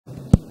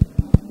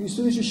As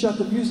soon as you shut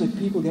the music,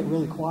 people get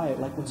really quiet,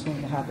 like what's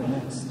going to happen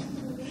next.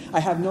 I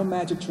have no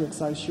magic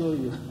tricks, I assure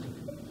you.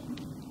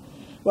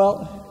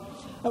 Well,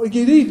 good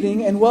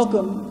evening and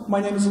welcome. My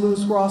name is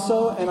Louis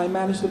Grosso, and I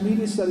manage the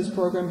Media Studies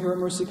program here at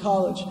Mercy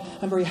College.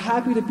 I'm very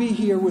happy to be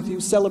here with you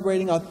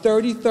celebrating our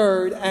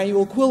 33rd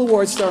annual Quills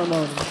Awards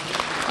ceremony.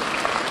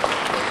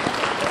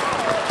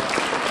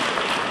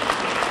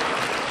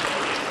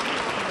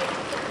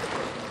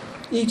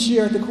 Each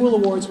year at the Quills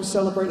Awards, we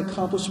celebrate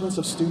accomplishments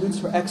of students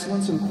for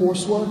excellence in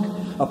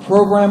coursework, a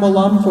program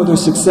alum for their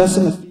success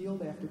in the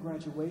field after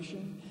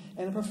graduation,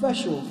 and a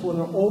professional for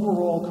their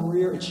overall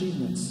career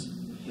achievements.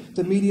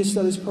 The Media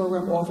Studies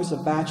program offers a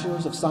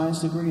Bachelor's of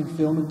Science degree in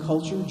Film and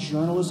Culture,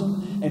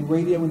 Journalism, and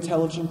Radio and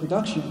Television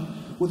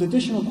Production, with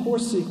additional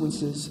course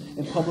sequences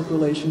in Public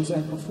Relations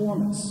and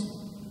Performance.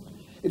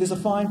 It is a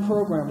fine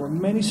program where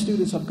many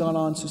students have gone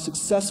on to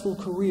successful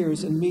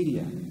careers in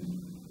media.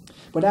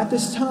 But at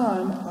this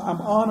time, I'm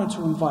honored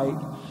to invite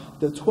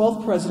the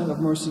 12th President of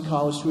Mercy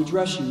College to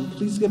address you.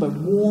 Please give a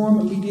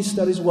warm Media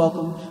Studies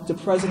welcome to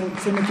President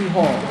Timothy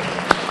Hall.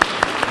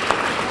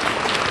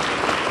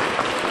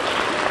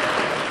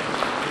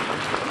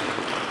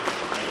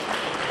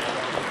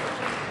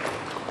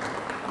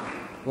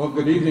 Well,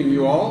 good evening,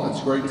 you all.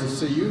 It's great to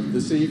see you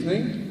this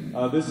evening.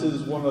 This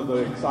is one of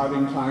the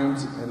exciting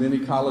times in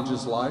any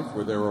college's life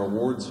where there are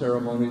award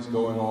ceremonies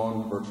going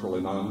on virtually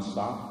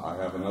nonstop. I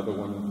have another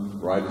one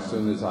right as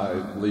soon as I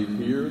leave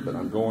here that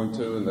I'm going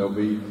to, and they'll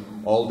be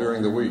all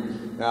during the week.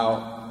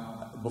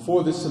 Now,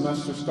 before this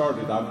semester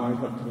started, I might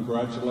have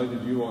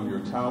congratulated you on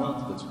your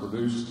talent that's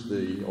produced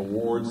the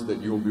awards that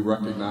you will be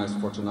recognized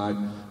for tonight,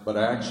 but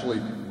I actually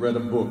read a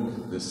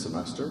book this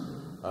semester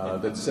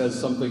that says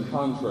something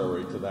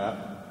contrary to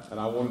that, and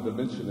I wanted to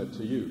mention it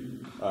to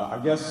you. I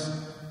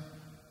guess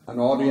an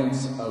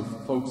audience of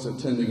folks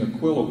attending a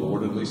Quills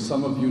Award, at least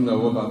some of you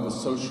know about the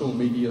social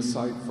media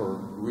site for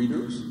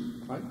readers,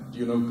 right? Do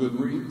you know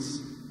Goodreads?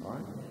 All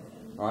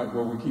right,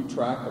 where we keep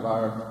track of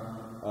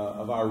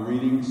our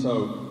reading.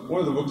 So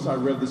one of the books I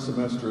read this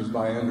semester is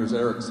by Anders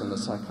Ericsson, a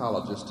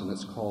psychologist, and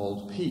it's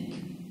called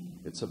Peak.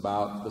 It's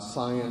about the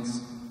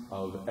science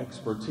of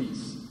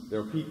expertise. There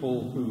are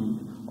people who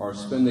are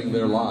spending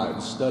their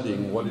lives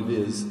studying what it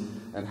is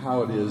and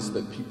how it is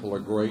that people are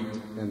great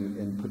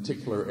in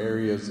particular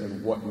areas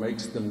and what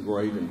makes them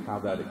great and how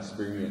that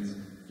experience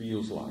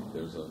feels like.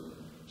 There's a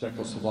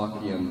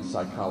Czechoslovakian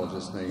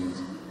psychologist named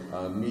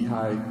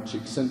Mihai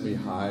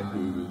Csikszentmihalyi,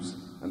 who's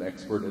an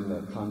expert in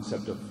the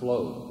concept of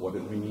flow, what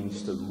it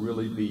means to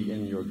really be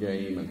in your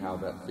game and how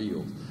that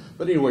feels.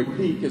 But anyway,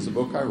 Peak is a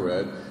book I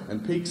read,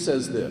 and Peak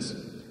says this.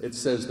 It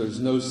says there's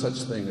no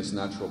such thing as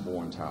natural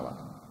born talent,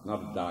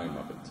 not a dime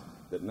of it.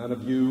 That none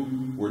of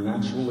you were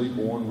naturally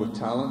born with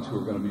talent who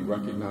are going to be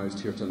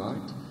recognized here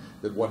tonight.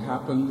 That what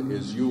happened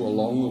is you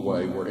along the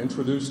way were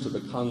introduced to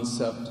the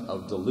concept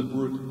of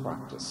deliberate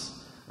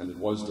practice. And it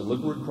was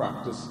deliberate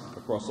practice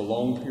across a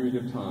long period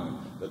of time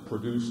that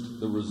produced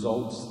the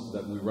results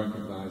that we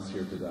recognize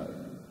here today.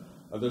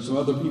 There's some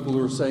other people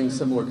who are saying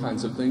similar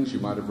kinds of things. You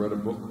might have read a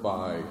book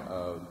by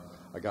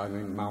a guy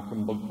named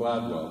Malcolm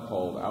Gladwell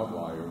called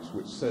Outliers,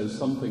 which says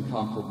something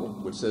comparable,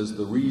 which says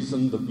the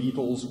reason the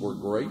Beatles were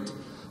great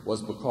was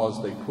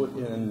because they put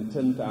in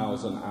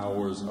 10,000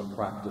 hours of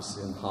practice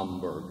in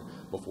Hamburg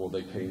before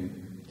they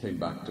came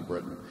back to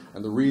Britain.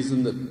 And the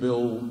reason that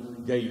Bill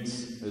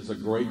Gates is a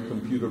great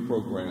computer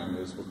program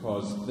is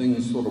because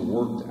things sort of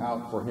worked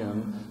out for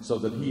him so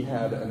that he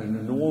had an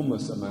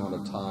enormous amount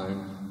of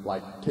time,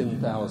 like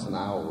 10,000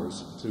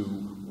 hours, to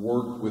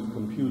work with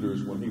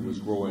computers when he was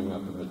growing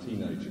up and a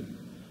teenager.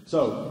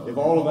 So, if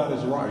all of that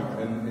is right,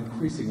 and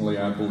increasingly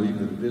I believe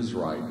that it is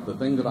right, the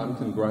thing that I'm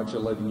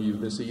congratulating you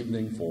this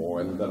evening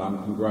for, and that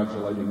I'm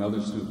congratulating other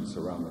students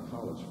around the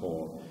college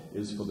for,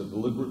 is for the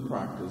deliberate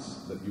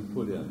practice that you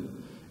put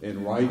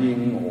in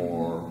writing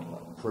or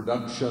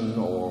production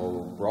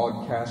or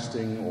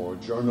broadcasting or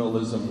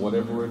journalism,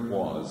 whatever it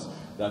was.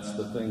 That's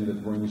the thing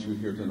that brings you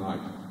here tonight.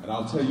 And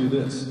I'll tell you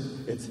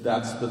this,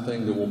 that's the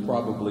thing that will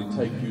probably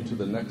take you to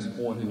the next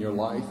point in your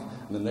life,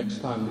 and the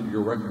next time that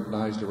you're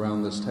recognized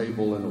around this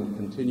table, and it will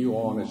continue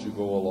on as you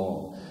go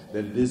along.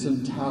 That it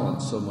isn't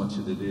talent so much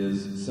as it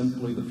is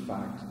simply the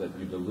fact that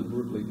you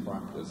deliberately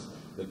practice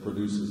that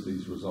produces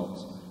these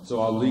results.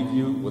 So I'll leave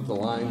you with the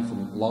line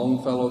from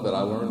Longfellow that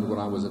I learned when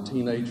I was a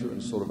teenager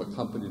and sort of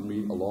accompanied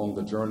me along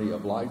the journey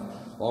of life.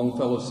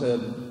 Longfellow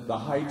said, "The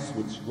heights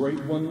which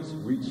great ones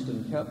reached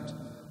and kept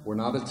were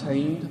not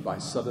attained by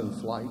sudden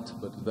flight,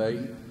 but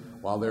they,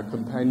 while their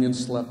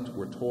companions slept,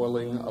 were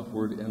toiling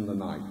upward in the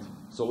night."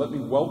 So let me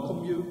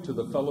welcome you to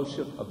the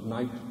Fellowship of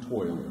Night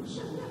Toilers.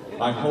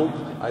 I hope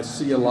I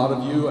see a lot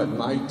of you at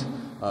night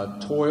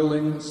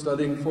toiling,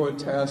 studying for a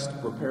test,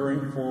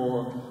 preparing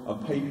for a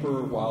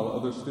paper, while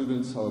other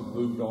students have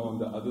moved on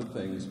to other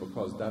things,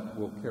 because that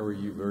will carry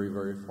you very,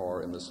 very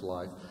far in this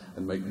life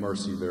and make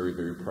Mercy very,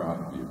 very proud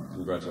of you.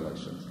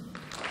 Congratulations.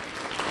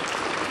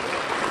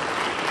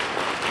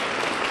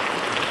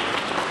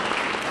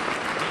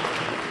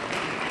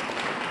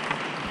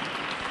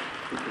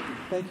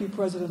 Thank you,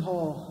 President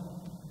Hall.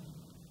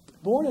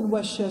 Born in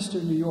Westchester,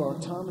 New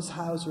York, Thomas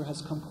Hauser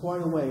has come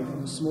quite a way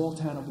from the small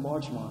town of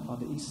Larchmont on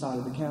the east side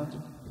of the county.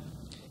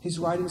 His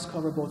writings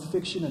cover both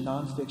fiction and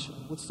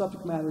nonfiction, with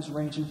subject matters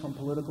ranging from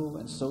political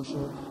and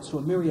social to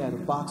a myriad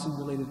of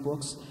boxing-related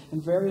books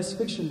and various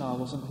fiction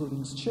novels,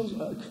 including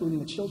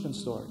a children's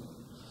story.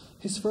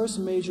 His first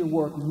major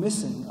work,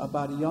 Missing,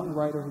 about a young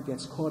writer who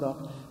gets caught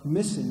up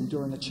missing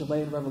during the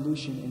Chilean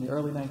Revolution in the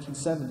early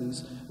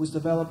 1970s, was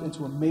developed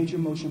into a major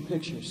motion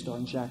picture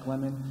starring Jack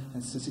Lemmon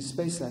and Sissy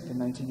Spacek in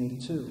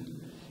 1982.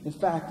 In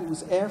fact, it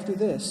was after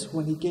this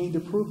when he gained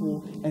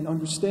approval and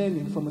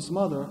understanding from his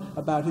mother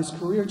about his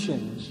career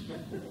change.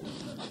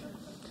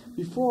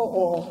 Before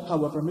all,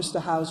 however,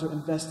 Mr. Hauser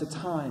invested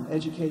time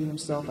educating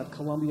himself at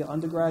Columbia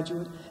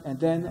undergraduate and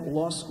then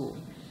law school.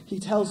 He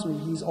tells me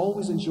he's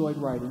always enjoyed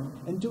writing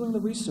and doing the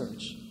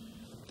research.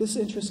 This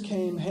interest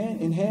came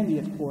in handy,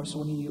 of course,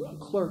 when he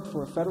clerked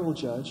for a federal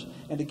judge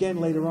and again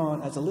later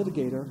on as a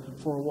litigator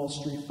for a Wall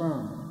Street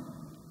firm.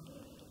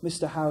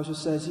 Mr. Hauser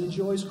says he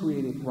enjoys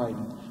creative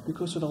writing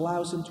because it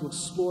allows him to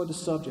explore the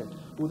subject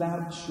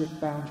without strict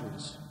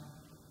boundaries.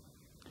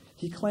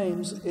 He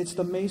claims it's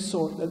the main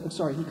source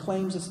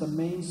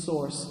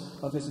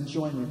of his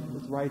enjoyment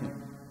with writing.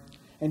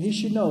 And he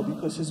should know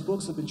because his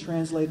books have been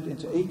translated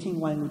into 18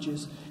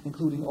 languages,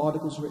 including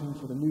articles written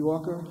for the New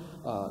Yorker,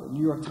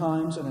 New York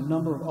Times, and a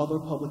number of other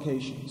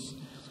publications.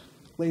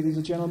 Ladies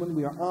and gentlemen,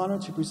 we are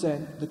honored to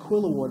present the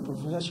Quill Award for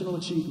Professional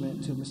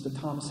Achievement to Mr.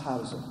 Thomas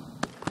Hauser.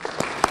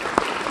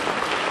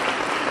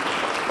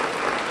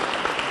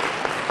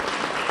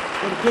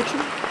 Get a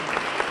picture?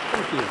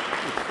 Thank you.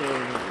 It's very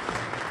nice.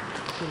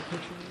 Get a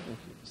picture? Thank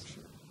you.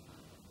 Sure.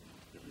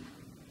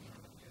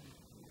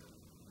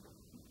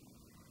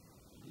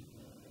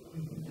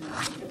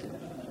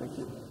 Thank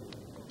you.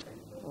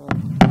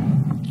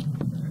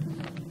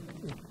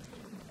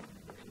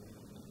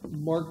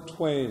 Mark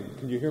Twain.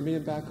 Can you hear me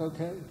in back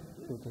okay?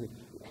 Okay.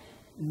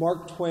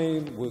 Mark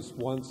Twain was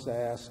once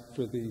asked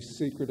for the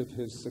secret of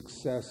his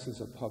success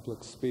as a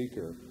public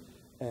speaker.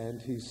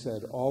 And he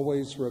said,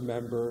 always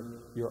remember,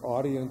 your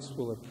audience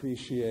will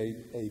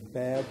appreciate a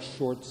bad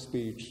short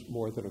speech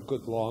more than a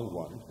good long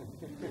one.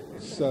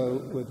 So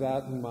with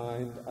that in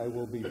mind, I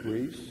will be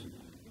brief.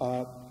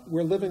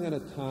 We're living in a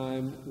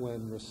time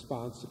when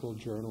responsible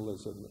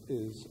journalism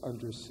is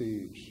under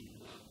siege.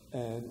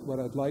 And what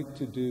I'd like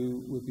to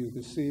do with you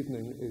this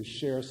evening is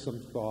share some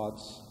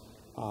thoughts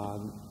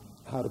on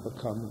how to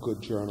become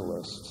good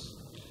journalists.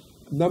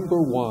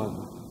 Number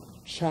one,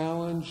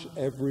 challenge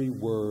every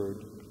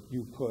word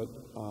you put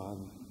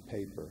on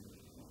paper.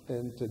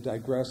 And to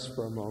digress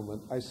for a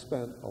moment, I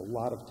spent a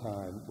lot of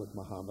time with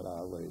Muhammad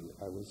Ali.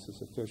 I was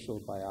his official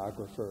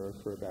biographer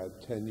for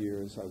about 10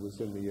 years. I was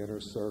in the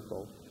inner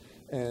circle.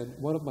 And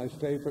one of my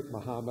favorite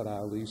Muhammad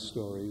Ali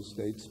stories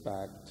dates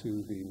back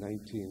to the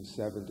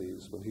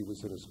 1970s when he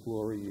was in his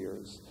glory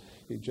years.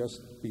 He'd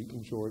just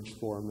beaten George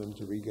Foreman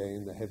to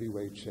regain the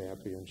heavyweight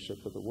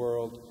championship of the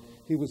world.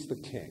 He was the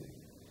king.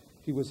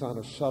 He was on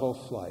a shuttle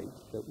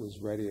flight that was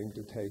readying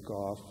to take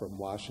off from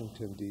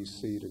Washington,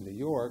 D.C. to New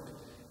York,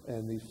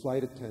 and the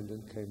flight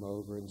attendant came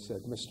over and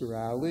said, Mr.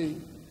 Ali,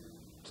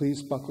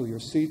 please buckle your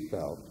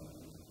seatbelt.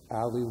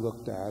 Ali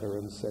looked at her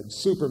and said,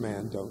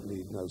 Superman don't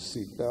need no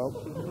seatbelt.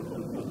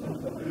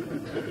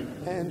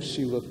 And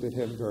she looked at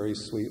him very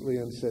sweetly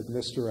and said,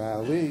 Mr.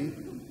 Ali,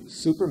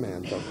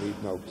 Superman don't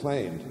need no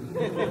plane.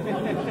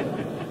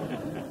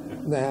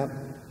 Now,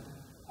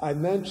 I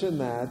mention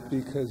that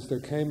because there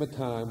came a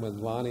time when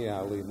Lonnie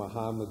Ali,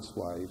 Muhammad's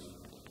wife,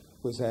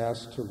 was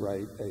asked to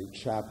write a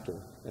chapter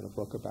in a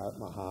book about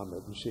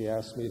Muhammad, and she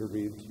asked me to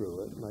read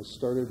through it. And I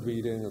started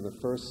reading, and the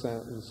first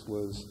sentence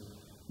was,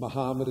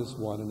 Muhammad is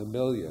 1 in a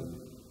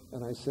million.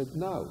 And I said,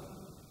 no,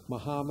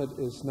 Muhammad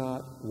is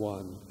not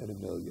 1 in a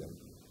million.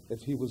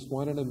 If he was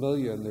 1 in a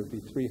million, there'd be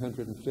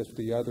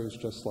 350 others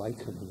just like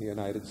him in the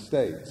United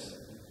States,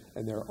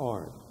 and there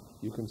aren't.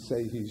 You can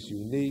say he's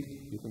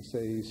unique, you can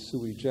say he's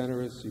sui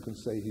generis, you can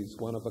say he's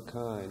one of a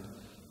kind,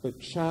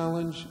 but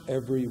challenge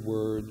every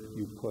word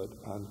you put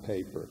on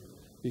paper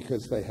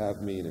because they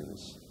have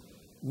meanings.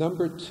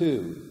 Number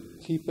two,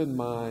 keep in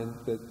mind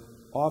that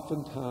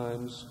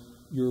oftentimes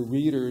your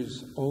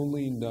readers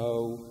only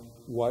know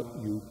what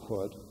you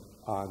put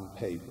on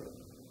paper.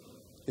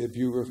 If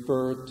you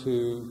refer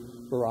to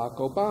Barack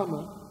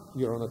Obama,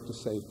 you don't have to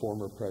say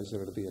former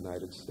president of the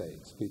United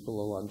States. People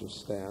will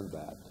understand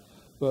that.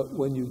 But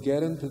when you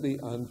get into the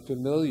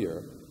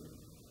unfamiliar,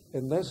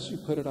 unless you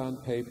put it on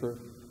paper,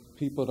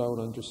 people don't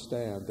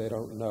understand. They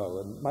don't know.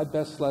 And my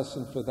best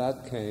lesson for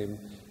that came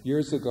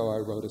years ago. I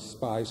wrote a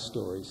spy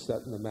story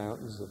set in the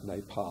mountains of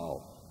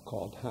Nepal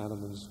called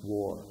Hanuman's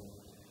War.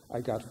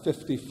 I got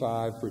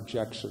 55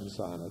 rejections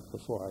on it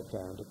before I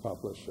found a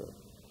publisher.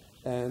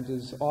 And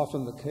as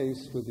often the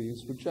case with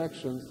these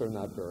rejections, they're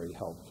not very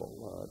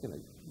helpful.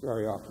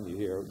 Very often you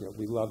hear,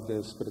 we love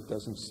this, but it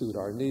doesn't suit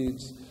our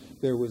needs.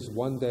 There was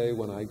one day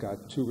when I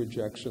got 2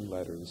 rejection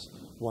letters.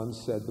 One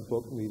said the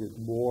book needed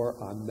more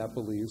on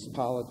Nepalese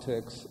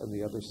politics, and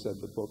the other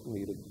said the book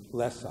needed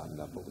less on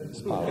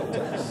Nepalese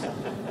politics.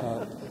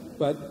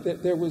 But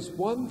there was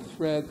one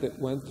thread that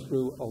went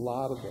through a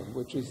lot of them,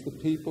 which is the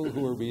people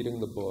who were reading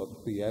the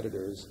book, the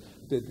editors,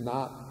 did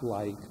not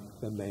like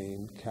the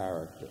main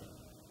character.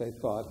 They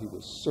thought he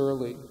was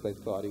surly, they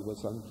thought he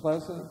was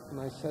unpleasant, and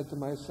I said to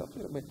myself,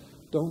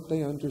 don't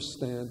they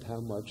understand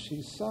how much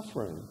he's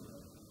suffering?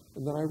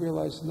 And then I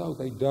realized, no,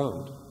 they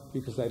don't,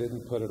 because I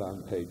didn't put it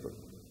on paper.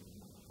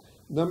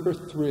 Number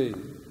 3,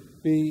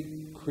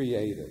 be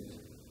creative.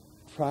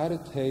 Try to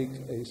take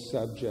a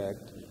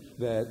subject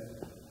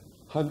that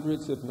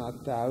hundreds, if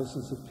not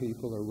thousands, of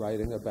people are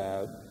writing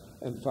about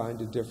and find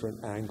a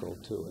different angle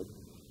to it.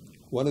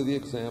 One of the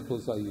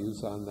examples I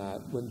use on that,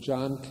 when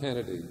John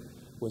Kennedy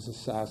was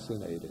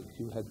assassinated,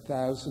 you had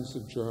thousands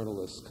of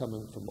journalists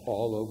coming from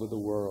all over the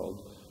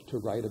world to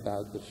write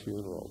about the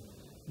funeral.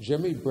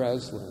 Jimmy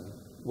Breslin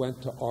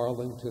went to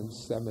Arlington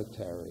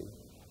Cemetery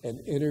and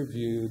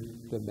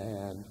interviewed the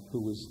man who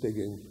was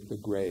digging the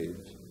grave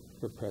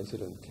for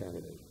President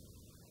Kennedy.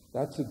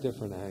 That's a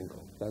different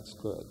angle. That's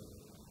good.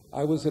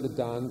 I was at a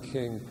Don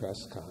King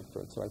press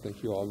conference. I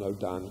think you all know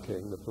Don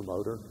King, the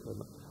promoter.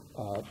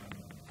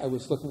 I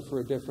was looking for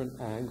a different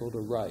angle to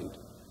write.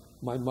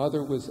 My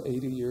mother was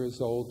 80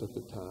 years old at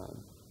the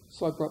time,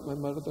 so I brought my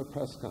mother to the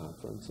press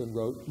conference and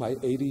wrote, "My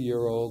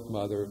 80-year-old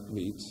mother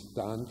meets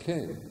Don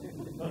King,"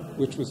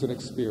 which was an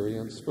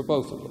experience for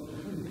both of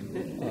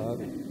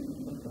them.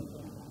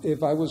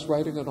 If I was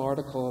writing an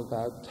article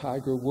about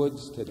Tiger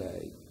Woods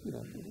today,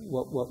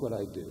 what would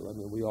I do? I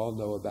mean, we all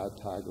know about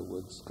Tiger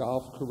Woods'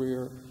 golf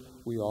career.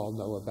 We all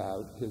know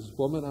about his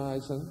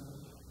womanizing.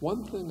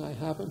 One thing I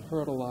haven't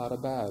heard a lot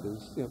about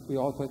is, we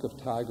all think of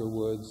Tiger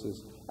Woods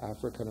as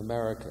African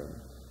American.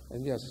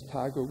 And yes,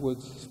 Tiger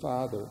Woods'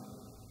 father,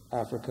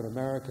 African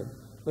American,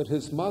 but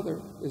his mother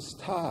is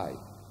Thai.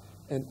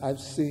 And I've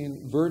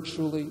seen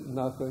virtually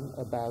nothing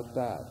about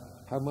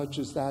that. How much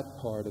is that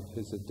part of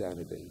his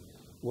identity?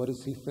 What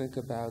does he think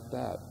about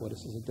that? What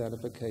is his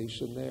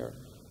identification there?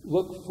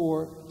 Look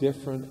for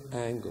different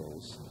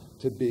angles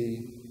to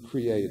be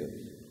creative.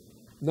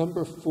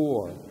 Number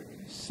 4,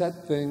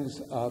 set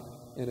things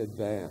up in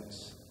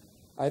advance.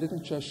 I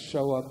didn't just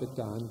show up at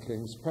Don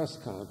King's press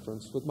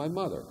conference with my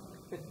mother.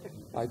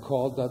 I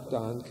called up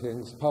Don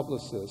King's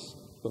publicist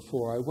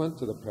before I went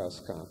to the press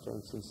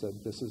conference and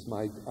said, "This is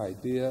my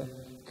idea.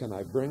 Can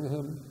I bring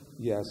him?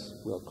 Yes,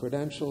 we'll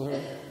credential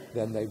her."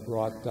 Then they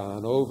brought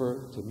Don over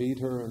to meet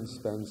her and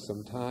spend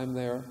some time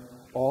there.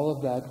 All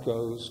of that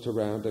goes to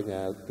rounding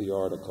out the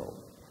article.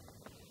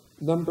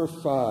 Number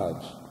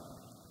 5,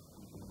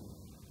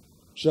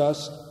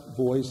 just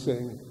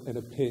voicing an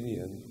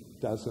opinion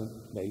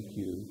doesn't make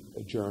you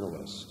a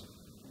journalist.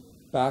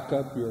 Back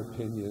up your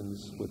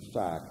opinions with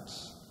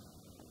facts.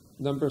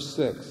 Number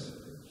 6,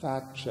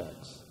 fact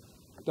checks.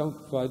 Don't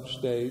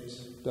fudge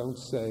dates. Don't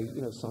say,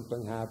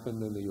 something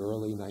happened in the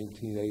early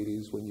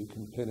 1980s when you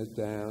can pin it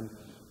down.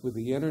 With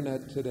the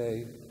internet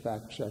today,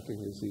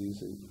 fact-checking is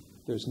easy.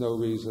 There's no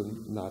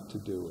reason not to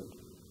do it.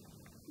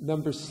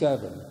 Number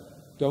 7,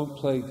 don't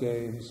play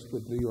games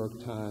with New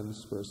York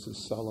Times versus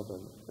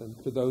Sullivan. And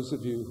for those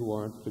of you who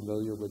aren't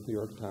familiar with New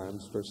York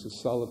Times versus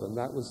Sullivan,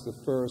 that was the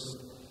first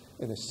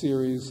in a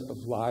series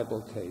of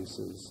libel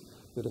cases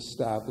that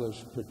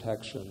established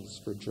protections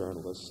for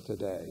journalists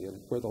today.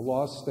 And where the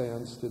law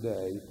stands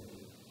today,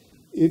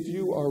 if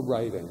you are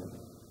writing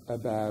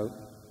about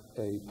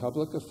a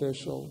public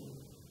official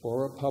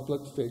or a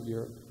public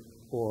figure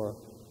or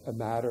a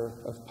matter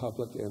of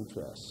public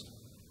interest,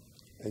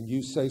 and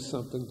you say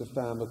something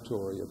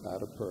defamatory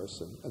about a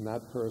person, and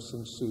that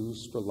person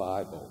sues for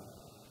libel,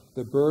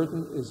 the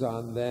burden is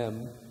on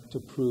them to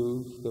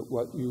prove that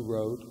what you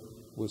wrote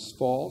was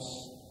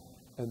false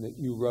and that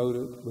you wrote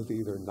it with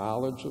either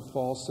knowledge of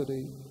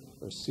falsity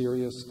or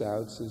serious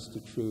doubts as to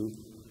truth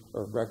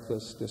or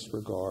reckless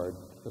disregard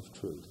of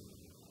truth.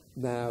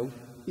 Now,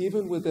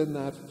 even within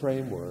that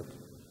framework,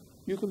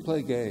 you can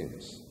play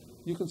games.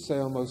 You can say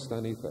almost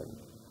anything.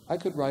 I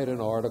could write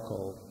an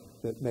article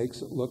that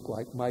makes it look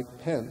like Mike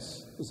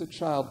Pence is a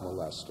child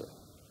molester.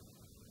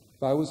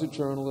 If I was a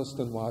journalist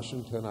in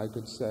Washington, I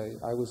could say,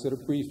 I was at a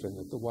briefing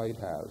at the White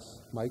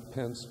House. Mike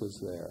Pence was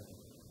there.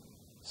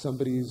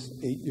 Somebody's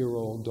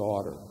 8-year-old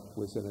daughter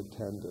was in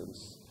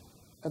attendance.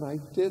 And I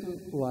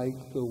didn't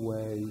like the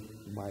way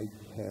Mike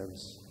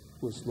Pence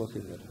was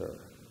looking at her.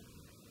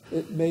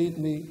 It made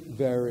me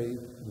very,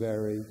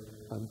 very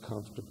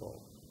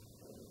uncomfortable.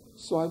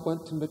 So I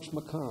went to Mitch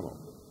McConnell,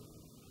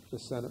 the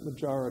Senate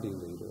Majority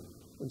Leader,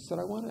 and said,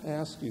 I want to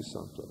ask you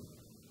something.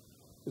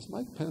 Is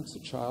Mike Pence a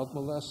child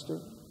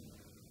molester?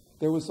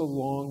 There was a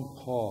long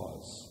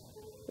pause,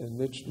 and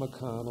Mitch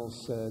McConnell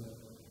said,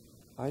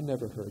 I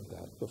never heard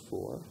that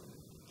before.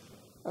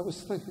 I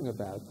was thinking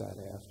about that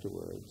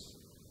afterwards,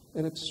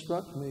 and it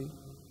struck me,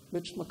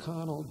 Mitch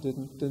McConnell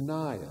didn't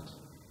deny it.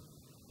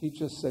 He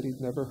just said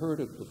he'd never heard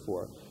it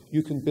before.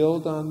 You can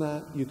build on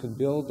that, you can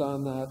build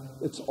on that.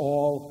 It's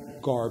all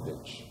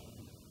garbage.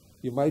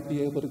 You might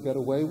be able to get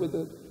away with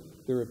it.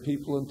 There are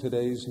people in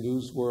today's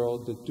news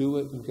world that do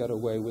it and get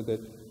away with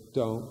it.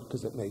 Don't,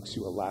 because it makes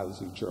you a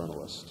lousy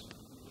journalist.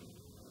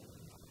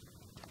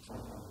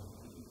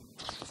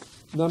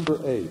 Number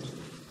 8,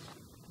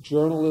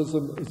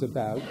 journalism is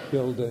about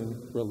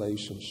building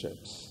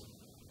relationships.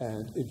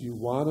 And if you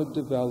want to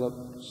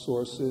develop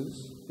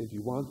sources, if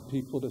you want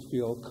people to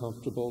feel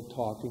comfortable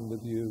talking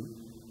with you,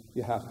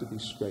 you have to be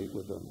straight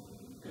with them.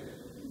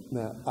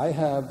 Now, I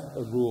have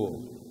a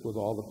rule with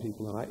all the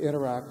people, and I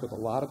interact with a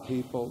lot of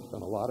people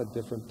in a lot of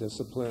different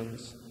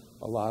disciplines.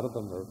 A lot of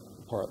them are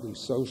partly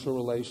social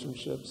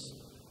relationships.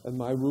 And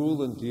my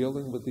rule in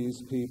dealing with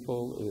these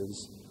people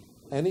is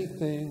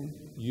anything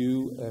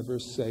you ever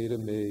say to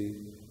me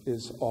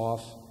is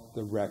off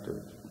the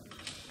record,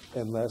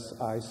 unless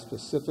I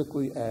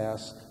specifically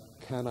ask,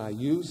 can I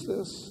use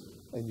this?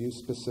 And you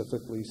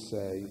specifically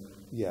say,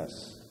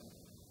 yes.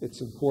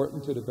 It's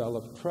important to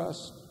develop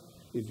trust.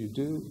 If you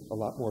do, a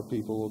lot more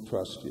people will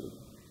trust you.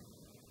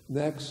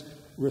 Next,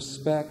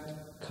 respect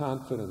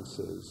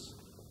confidences,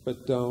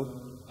 but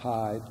don't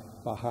hide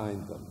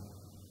behind them.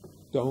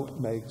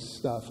 Don't make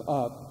stuff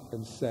up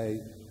and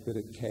say that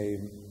it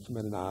came from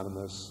an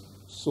anonymous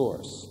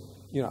source.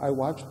 You know, I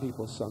watch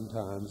people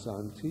sometimes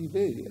on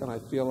TV, and I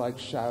feel like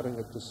shouting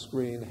at the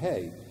screen,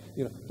 hey,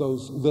 you know,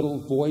 those little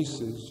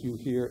voices you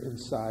hear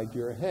inside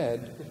your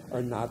head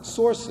are not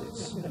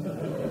sources.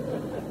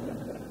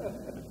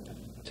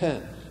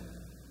 10,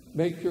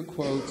 make your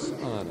quotes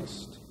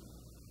honest.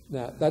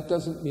 Now, that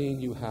doesn't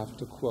mean you have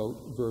to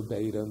quote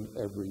verbatim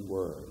every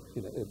word.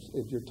 You know,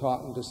 if you're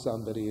talking to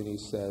somebody and he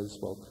says,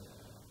 well,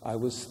 I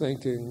was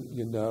thinking,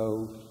 you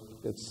know,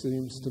 it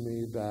seems to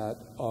me that,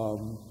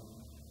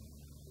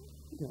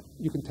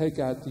 you can take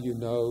out the you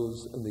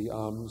knows and the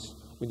ums.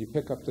 When you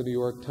pick up the New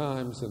York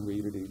Times and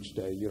read it each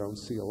day, you don't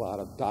see a lot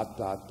of ...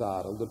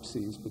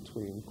 ellipses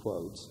between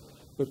quotes.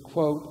 But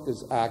quote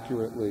as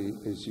accurately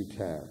as you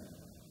can.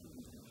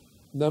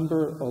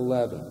 Number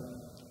 11,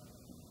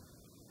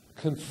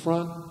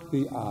 confront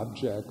the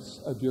objects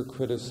of your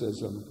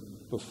criticism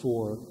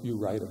before you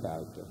write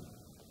about them.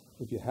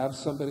 If you have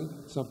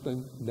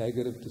something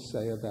negative to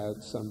say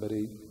about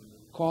somebody,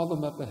 call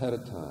them up ahead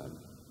of time.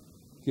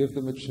 Give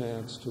them a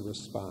chance to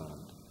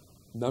respond.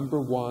 Number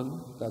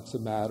 1, that's a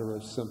matter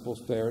of simple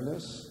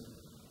fairness.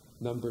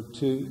 Number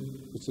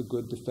 2, it's a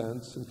good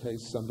defense in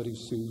case somebody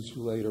sues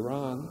you later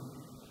on.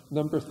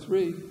 Number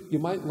 3, you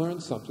might learn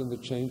something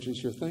that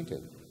changes your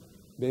thinking.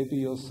 Maybe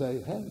you'll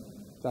say, hey,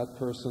 that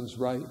person's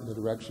right, and the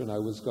direction I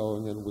was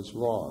going in was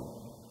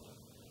wrong.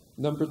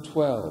 Number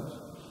 12,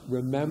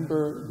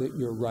 remember that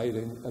you're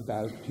writing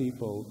about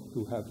people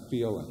who have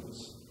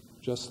feelings,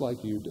 just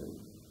like you do.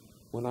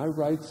 When I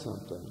write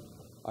something,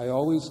 I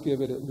always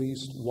give it at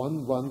least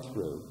one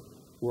run-through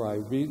where I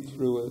read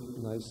through it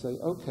and I say,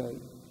 okay,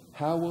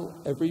 how will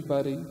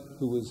everybody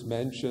who is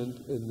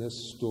mentioned in this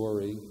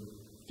story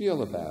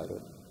feel about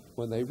it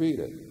when they read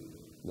it?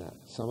 Now,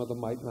 some of them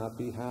might not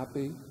be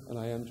happy, and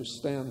I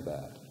understand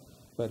that.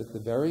 But at the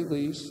very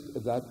least,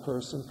 if that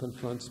person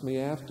confronts me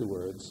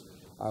afterwards,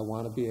 I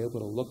want to be able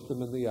to look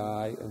them in the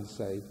eye and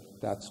say,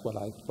 that's what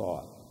I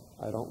thought.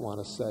 I don't want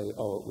to say,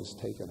 oh, it was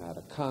taken out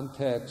of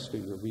context, or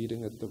you're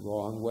reading it the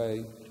wrong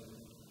way.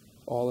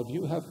 All of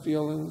you have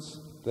feelings.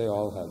 They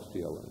all have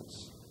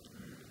feelings.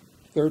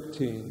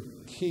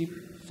 13,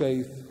 keep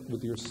faith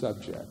with your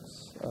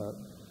subjects.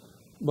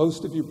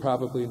 Most of you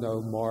probably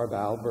know Marv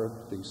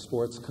Albert, the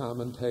sports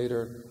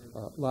commentator.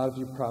 A lot of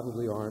you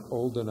probably aren't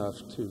old enough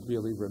to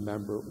really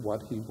remember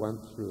what he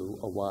went through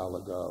a while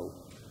ago.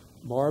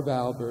 Marv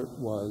Albert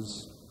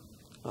was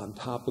on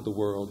top of the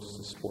world as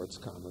a sports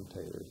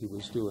commentator. He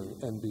was doing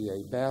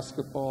NBA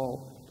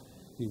basketball.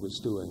 He was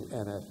doing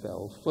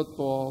NFL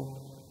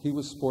football. He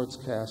was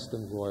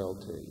sportscasting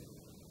royalty.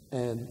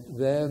 And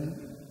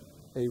then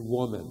a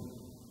woman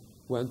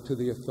went to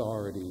the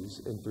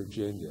authorities in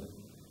Virginia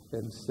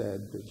and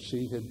said that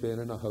she had been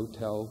in a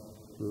hotel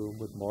room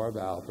with Marv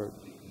Albert.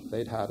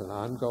 They'd had an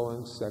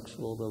ongoing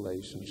sexual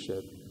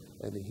relationship,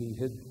 and he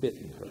had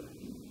bitten her.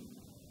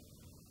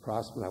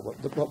 Now,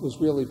 what was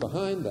really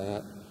behind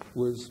that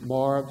was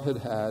Marv had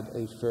had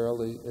a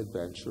fairly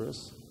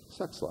adventurous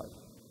sex life.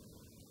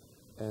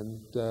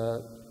 And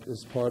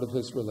as part of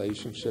his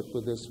relationship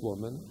with this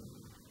woman,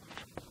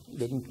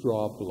 didn't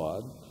draw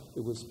blood.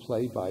 It was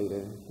play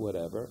biting,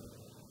 whatever.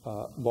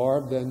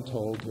 Marv then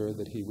told her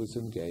that he was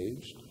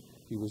engaged.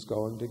 He was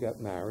going to get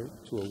married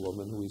to a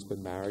woman who he's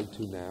been married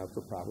to now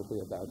for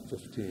probably about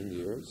 15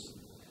 years.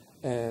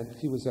 And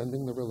he was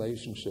ending the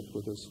relationship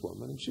with this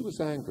woman, and she was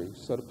angry.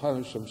 So to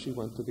punish him, she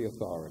went to the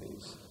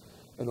authorities.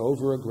 An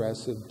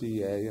over-aggressive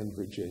DA in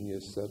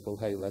Virginia said, well,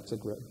 hey, let's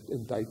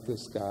indict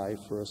this guy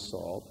for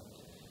assault.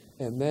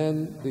 And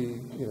then the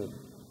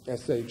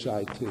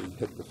SHIT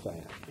hit the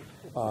fan.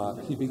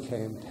 He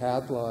became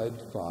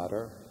tabloid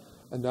fodder.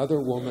 Another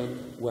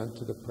woman went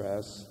to the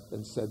press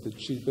and said that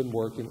she'd been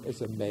working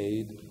as a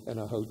maid in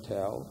a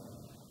hotel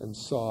and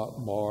saw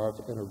Marv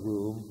in a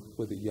room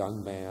with a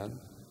young man,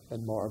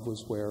 and Marv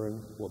was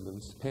wearing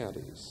woman's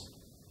panties.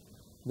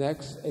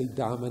 Next, a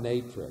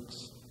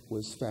dominatrix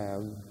was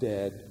found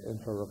dead in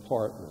her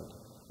apartment.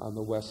 on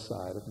the west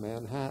side of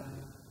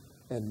Manhattan.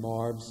 And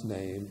Marv's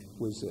name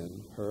was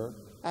in her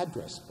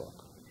address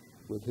book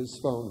with his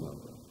phone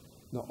number.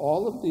 Now,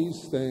 all of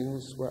these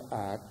things were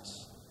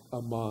acts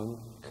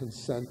among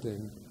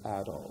consenting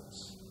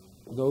adults.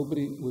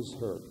 Nobody was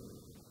hurt,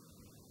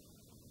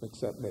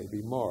 except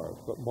maybe Marv.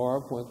 But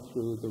Marv went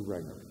through the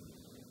ringer.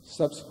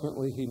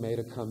 Subsequently, he made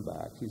a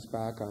comeback. He's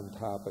back on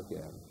top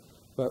again.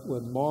 But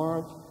when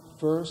Marv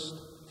first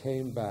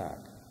came back,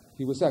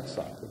 he was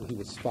exiled. He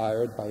was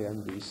fired by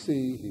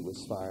NBC. He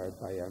was fired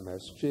by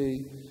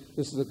MSG.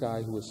 This is a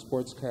guy who was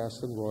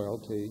sportscasting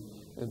royalty,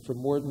 and for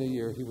more than a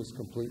year, he was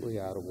completely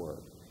out of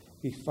work.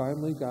 He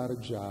finally got a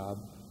job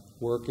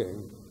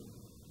working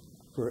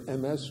for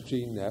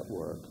MSG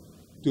Network,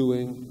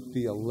 doing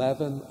the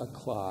 11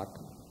 o'clock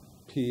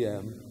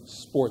p.m.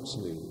 sports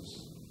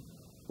news,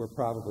 where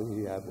probably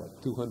he had,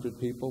 200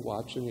 people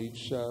watching each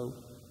show?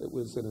 It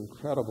was an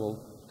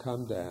incredible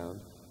come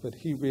down, but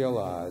he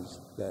realized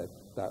that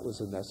that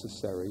was a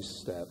necessary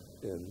step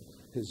in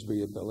his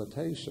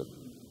rehabilitation.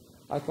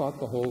 I thought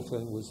the whole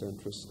thing was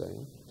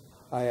interesting.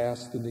 I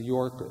asked the New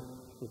Yorker,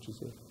 which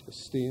is an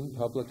esteemed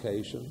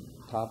publication,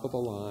 top of the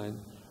line,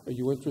 are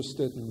you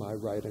interested in my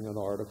writing an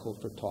article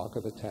for Talk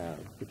of the Town,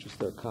 which is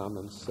their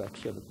comments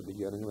section at the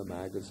beginning of the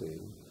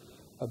magazine,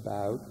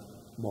 about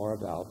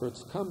Marv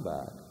Albert's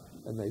comeback?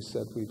 And they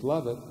said, we'd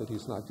love it, but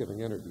he's not giving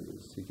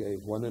interviews. He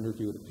gave one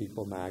interview to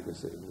People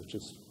magazine, which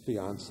his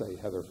fiancée,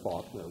 Heather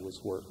Faulkner,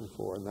 was working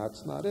for, and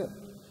that's not it.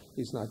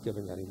 He's not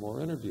giving any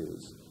more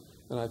interviews.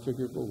 And I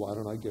figured, well, why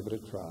don't I give it a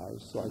try?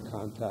 So I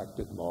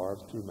contacted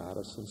Marv through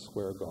Madison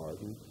Square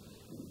Garden.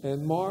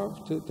 And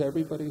Marv, to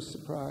everybody's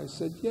surprise,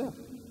 said, yeah,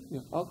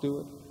 I'll do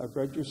it. I've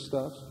read your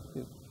stuff.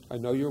 I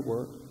know your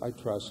work. I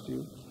trust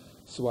you.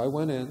 So I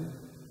went in,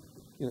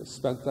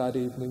 spent that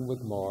evening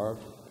with Marv,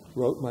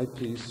 wrote my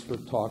piece for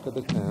Talk of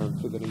the Town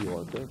for the New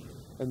Yorker,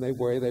 and the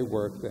way they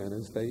work then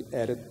is they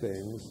edit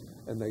things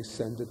and they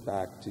send it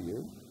back to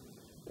you.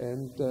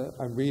 And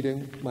I'm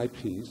reading my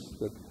piece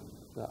that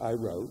I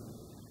wrote,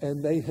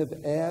 and they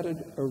have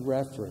added a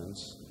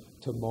reference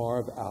to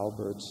Marv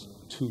Albert's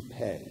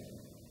toupee,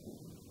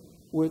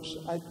 which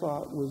I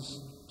thought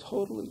was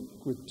totally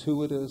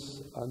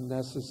gratuitous,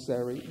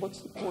 unnecessary. What's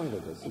the point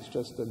of this? It's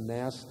just a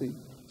nasty,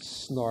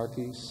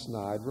 snarky,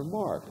 snide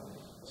remark.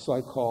 So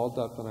I called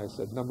up and I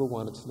said, number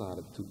one, it's not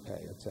a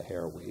toupee, it's a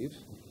hair weave.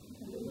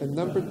 And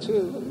number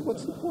two,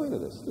 what's the point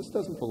of this? This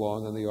doesn't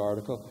belong in the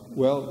article.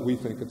 Well, we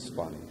think it's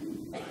funny.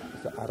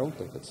 I said, I don't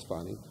think it's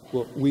funny.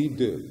 Well, we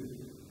do.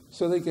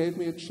 So they gave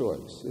me a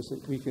choice. Is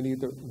that we can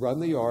either run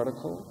the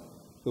article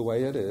the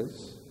way it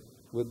is,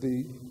 with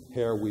the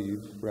hair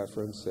weave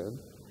reference in,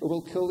 or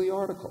we'll kill the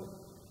article,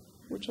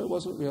 which I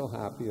wasn't real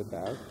happy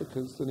about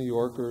because the New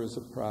Yorker is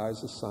a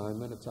prize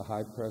assignment. It's a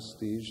high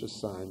prestige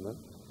assignment.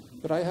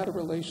 But I had a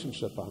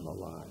relationship on the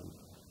line.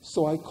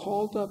 So I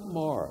called up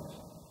Marv,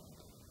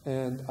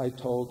 and I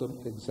told him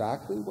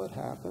exactly what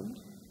happened.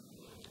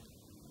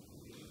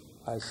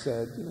 I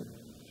said,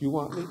 if you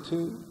want me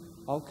to,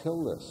 I'll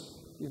kill this.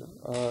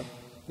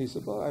 He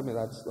said, well, I mean,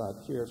 that's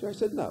not fair. I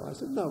said,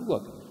 no.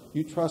 Look,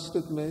 you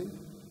trusted me,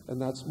 and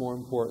that's more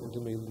important to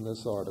me than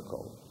this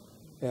article.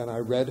 And I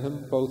read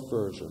him both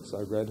versions.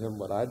 I read him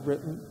what I'd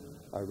written.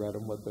 I read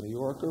him what the New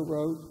Yorker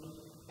wrote.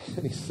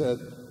 And he said,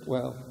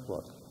 well,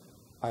 look,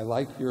 I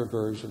like your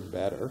version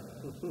better,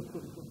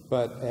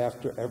 but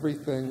after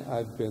everything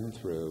I've been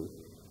through,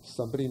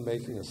 somebody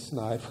making a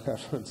snide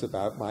reference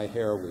about my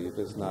hair weave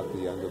is not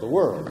the end of the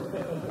world.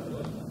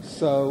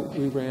 So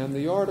we ran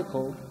the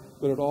article,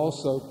 but it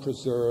also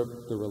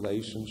preserved the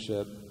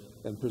relationship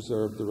and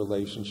preserved the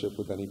relationship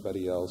with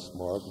anybody else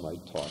Marv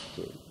might talk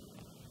to.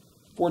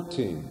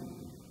 14,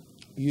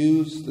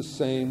 use the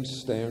same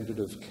standard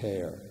of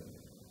care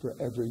for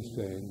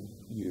everything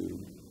you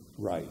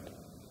write.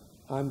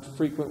 I'm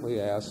frequently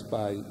asked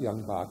by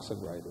young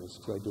boxing writers,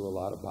 because I do a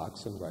lot of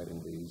boxing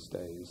writing these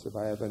days, if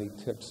I have any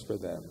tips for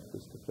them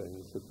as to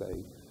things that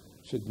they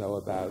should know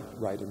about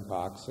writing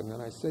boxing.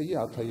 And I say, yeah,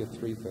 I'll tell you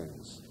 3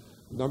 things.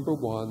 Number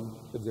 1,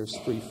 if there's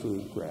free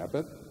food, grab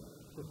it.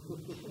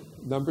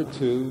 Number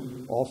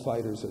 2, all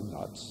fighters are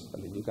nuts. I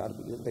mean,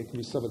 they can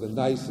be some of the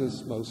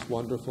nicest, most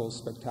wonderful,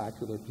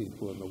 spectacular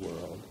people in the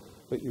world,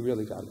 but you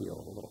really got to be a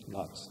little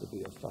nuts to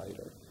be a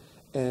fighter.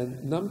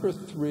 And number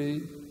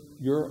 3,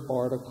 your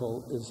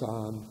article is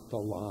on the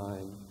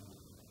line.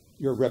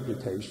 Your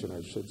reputation,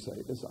 I should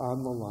say, is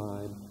on the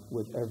line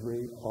with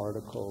every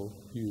article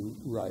you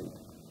write.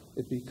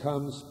 It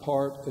becomes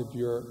part of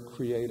your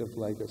creative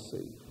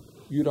legacy.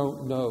 You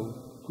don't know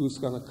who's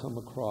going to come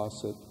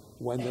across it,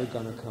 when they're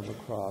going to come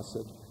across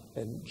it,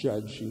 and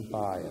judge you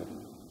by it.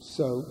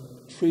 So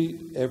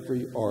treat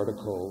every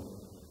article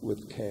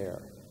with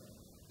care.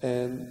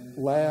 And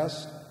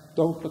last,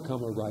 don't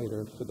become a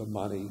writer for the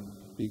money,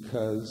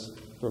 because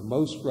for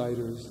most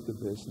writers, the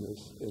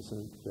business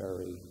isn't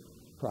very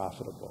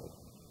profitable.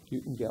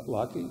 You can get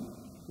lucky,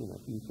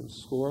 you can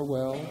score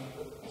well.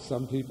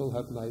 Some people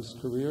have nice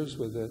careers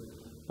with it,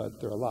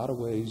 but there are a lot of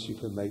ways you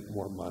can make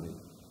more money.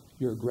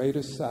 Your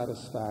greatest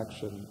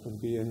satisfaction in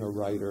being a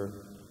writer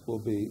will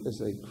be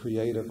as a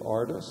creative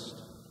artist,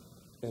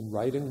 in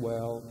writing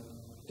well,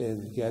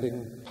 in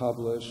getting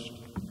published,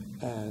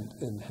 and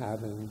in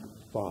having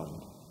fun.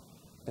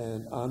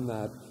 And on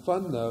that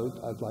fun note,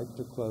 I'd like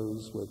to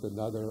close with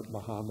another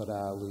Muhammad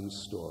Ali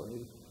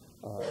story,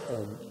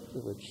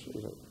 which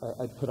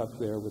I put up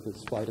there with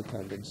his flight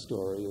attendant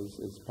story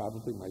is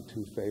probably my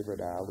two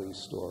favorite Ali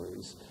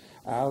stories.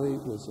 Ali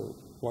was a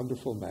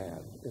wonderful man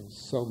in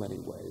so many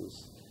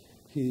ways.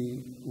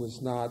 He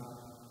was not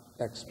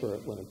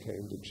expert when it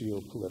came to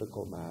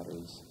geopolitical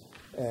matters.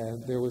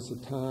 And there was a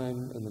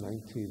time in the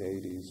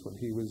 1980s when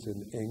he was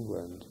in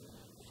England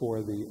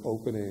for the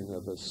opening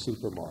of a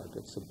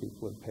supermarket. Some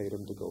people had paid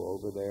him to go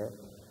over there.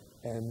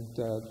 And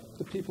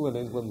the people in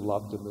England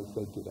loved him as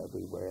they did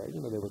everywhere.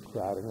 They were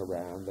crowding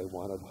around. They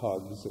wanted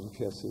hugs and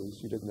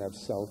kisses. You didn't have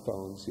cell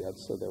phones yet,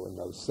 so there were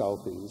no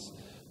selfies,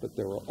 but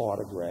there were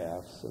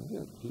autographs,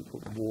 and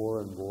people,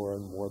 more and more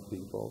and more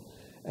people.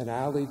 And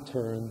Ali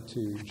turned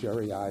to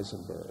Jerry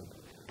Eisenberg,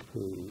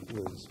 who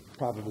was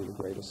probably the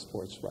greatest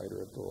sports writer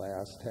of the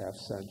last half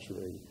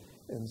century,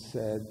 and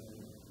said,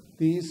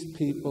 "These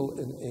people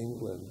in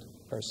England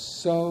are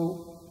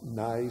so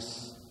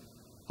nice,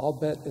 I'll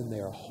bet in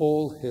their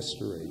whole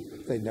history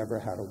they never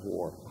had a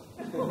war."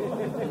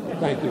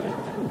 Thank you.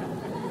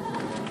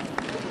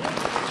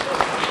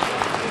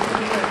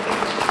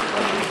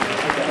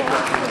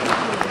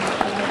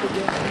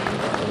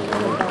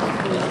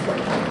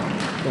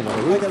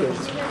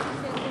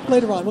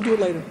 Later on, we'll do it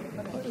later.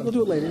 We'll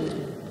do it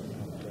later.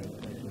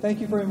 Thank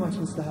you very much,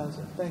 Mr.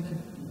 Hauser. Thank you.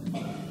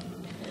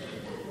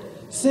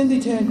 Cindy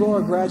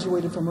Tangorra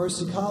graduated from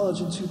Mercy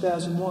College in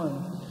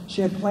 2001.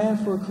 She had planned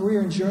for a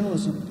career in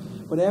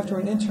journalism, but after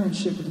an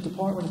internship with the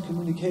Department of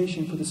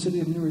Communication for the city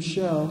of New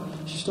Rochelle,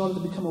 she started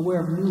to become aware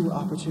of new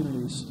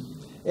opportunities.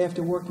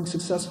 After working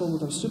successfully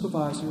with her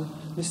supervisor,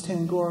 Ms.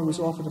 Tangorra was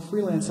offered a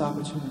freelance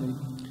opportunity.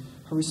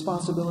 Her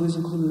responsibilities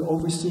included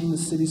overseeing the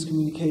city's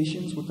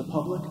communications with the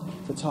public,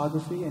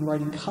 photography, and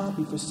writing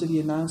copy for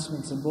city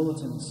announcements and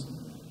bulletins.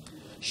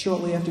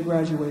 Shortly after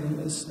graduating,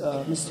 Ms.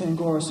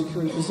 Tangorra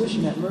secured a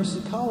position at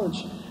Mercy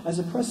College as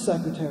a press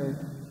secretary,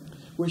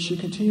 where she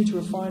continued to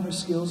refine her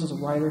skills as a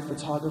writer,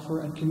 photographer,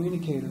 and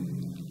communicator.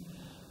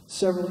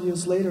 Several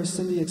years later,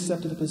 Cindy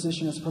accepted a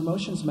position as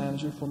promotions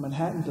manager for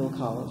Manhattanville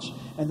College,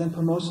 and then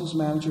promotions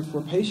manager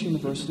for Pace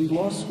University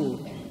Law School.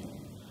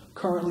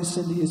 Currently,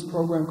 Cindy is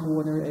program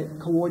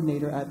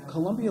coordinator at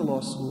Columbia Law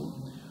School,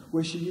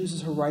 where she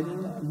uses her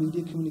writing,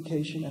 media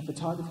communication, and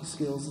photography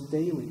skills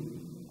daily.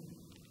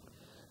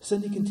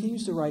 Cindy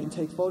continues to write and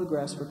take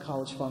photographs for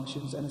college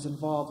functions and is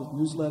involved with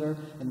newsletter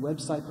and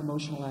website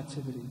promotional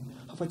activity.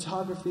 Her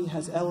photography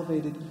has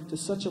elevated to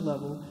such a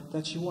level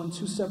that she won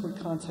 2 separate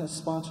contests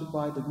sponsored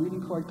by the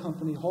greeting card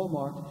company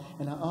Hallmark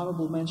and an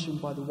honorable mention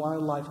by the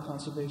Wildlife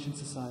Conservation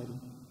Society.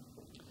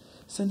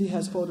 Cindy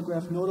has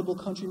photographed notable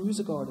country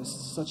music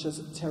artists such as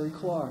Terry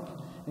Clark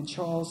and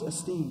Charles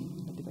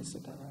Astin. I think I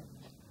said that right.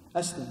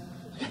 Astin.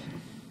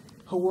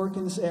 Her work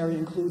in this area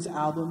includes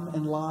album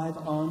and live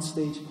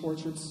on-stage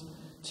portraits,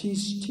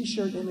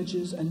 T-shirt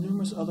images, and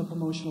numerous other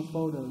promotional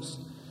photos.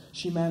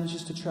 She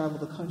manages to travel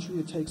the country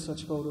to take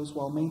such photos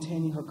while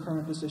maintaining her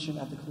current position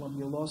at the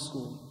Columbia Law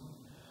School.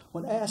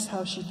 When asked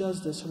how she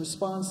does this, her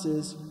response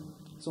is,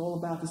 it's all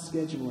about the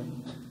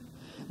scheduling.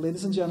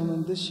 Ladies and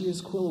gentlemen, this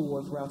year's Quill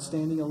Award for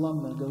Outstanding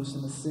Alumna goes to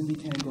Ms. Cindy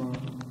Tangorra.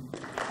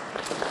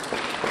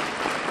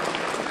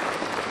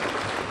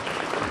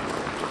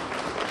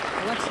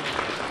 Alexa.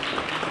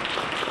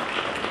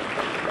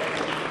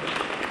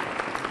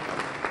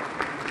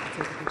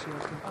 Take a picture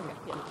of her. Okay,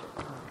 yeah.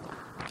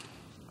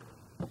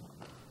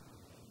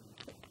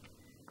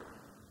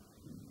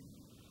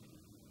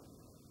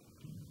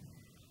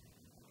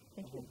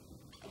 Thank you.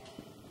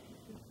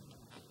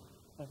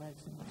 Bye-bye.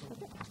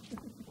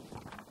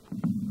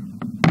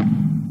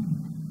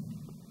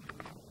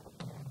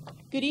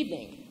 Good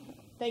evening.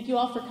 Thank you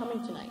all for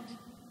coming tonight.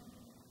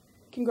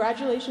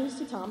 Congratulations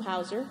to Tom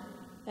Hauser,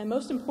 and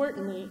most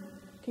importantly,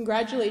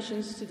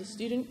 congratulations to the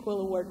Student Quill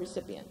Award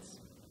recipients.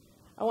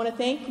 I want to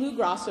thank Lou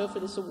Grosso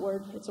for this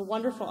award. It's a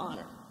wonderful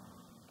honor,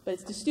 but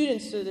it's the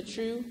students that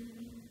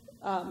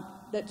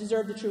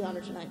deserve the true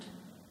honor tonight.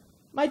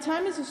 My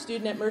time as a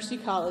student at Mercy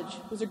College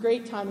was a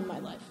great time in my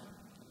life.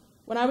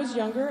 When I was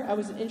younger, I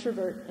was an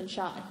introvert and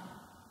shy.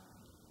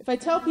 If I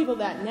tell people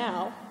that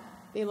now,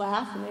 they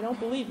laugh and they don't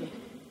believe me.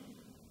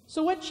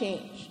 So what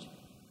changed?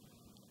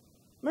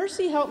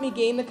 Mercy helped me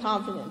gain the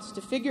confidence to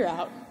figure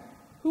out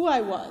who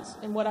I was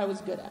and what I was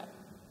good at.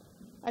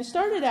 I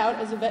started out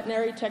as a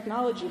veterinary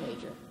technology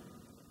major.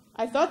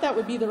 I thought that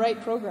would be the right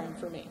program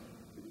for me.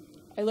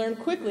 I learned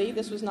quickly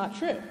this was not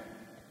true,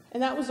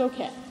 and that was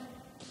okay.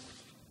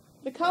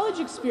 The college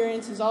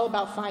experience is all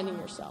about finding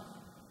yourself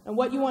and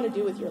what you want to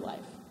do with your life.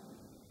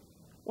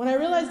 When I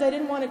realized I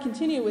didn't want to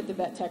continue with the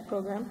vet tech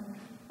program,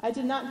 I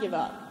did not give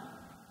up.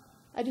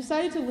 I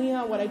decided to lean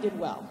on what I did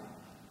well,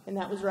 and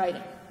that was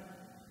writing.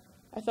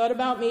 I thought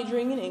about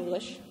majoring in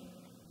English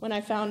when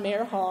I found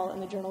Mayor Hall in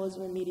the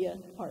Journalism and Media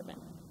department.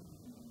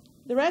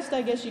 The rest,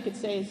 I guess you could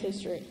say, is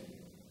history.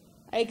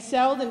 I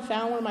excelled and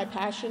found where my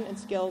passion and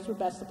skills were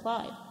best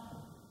applied.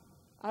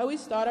 I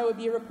always thought I would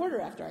be a reporter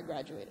after I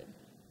graduated.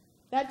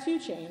 That too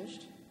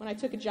changed when I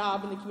took a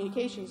job in the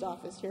communications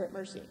office here at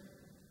Mercy.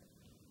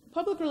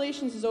 Public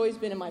relations has always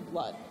been in my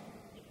blood.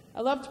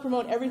 I love to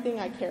promote everything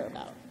I care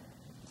about.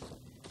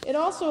 It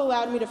also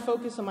allowed me to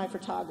focus on my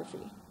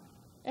photography.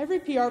 Every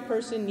PR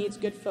person needs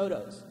good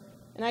photos,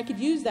 and I could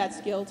use that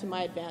skill to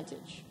my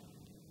advantage.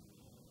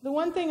 The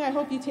one thing I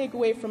hope you take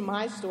away from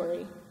my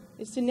story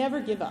is to never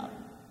give up.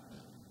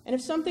 And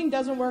if something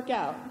doesn't work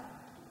out,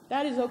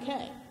 that is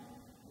okay.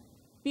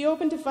 Be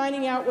open to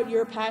finding out what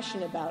you're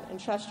passionate about and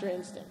trust your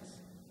instincts.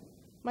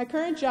 My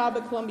current job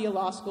at Columbia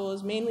Law School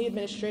is mainly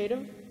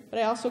administrative, but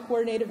I also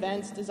coordinate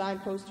events, design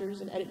posters,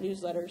 and edit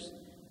newsletters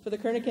for the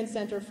Kernigan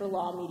Center for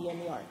Law, Media,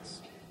 and the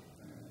Arts.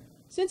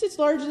 Since it's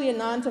largely a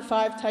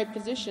 9-to-5 type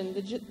position,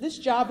 this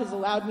job has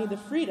allowed me the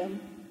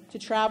freedom to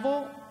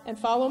travel and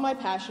follow my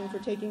passion for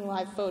taking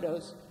live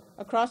photos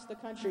across the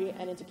country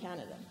and into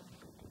Canada.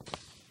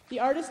 The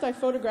artist I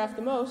photograph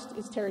the most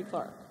is Terry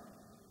Clark,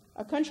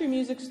 a country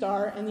music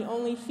star and the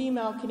only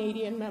female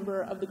Canadian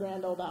member of the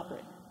Grand Ole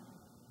Opry.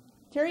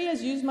 Terry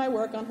has used my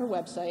work on her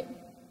website.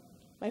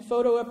 My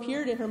photo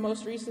appeared in her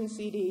most recent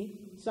CD,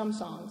 Some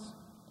Songs,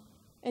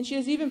 and she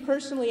has even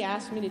personally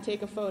asked me to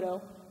take a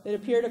photo that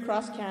appeared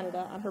across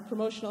Canada on her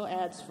promotional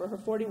ads for her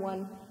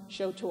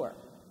 41-show tour.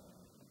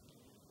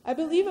 I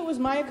believe it was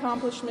my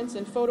accomplishments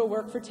and photo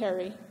work for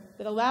Terry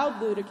that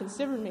allowed Lou to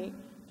consider me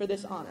for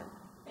this honor.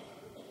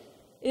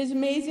 It is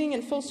amazing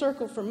and full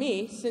circle for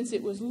me, since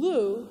it was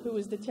Lou who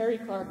was the Terry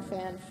Clark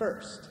fan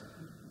first.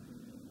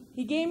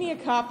 He gave me a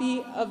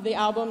copy of the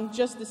album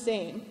Just the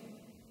Same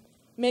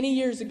many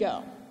years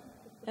ago,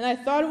 and I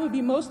thought it would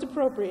be most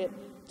appropriate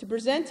to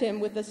present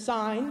him with a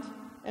signed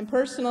and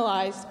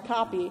personalized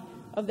copy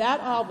of that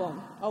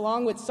album,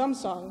 along with Some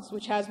Songs,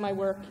 which has my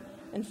work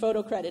and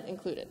photo credit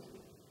included.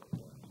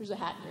 There's a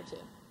hat here,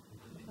 too.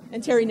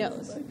 And Terry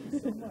knows.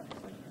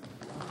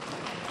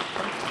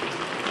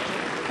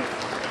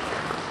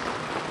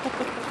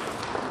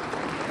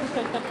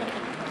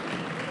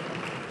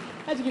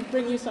 I had to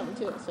bring you something,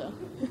 too, so.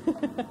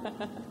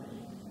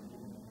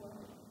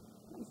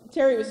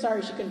 Terry was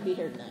sorry she couldn't be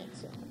here tonight,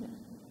 so.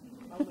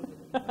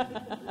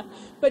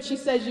 But she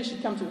says you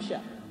should come to a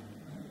show.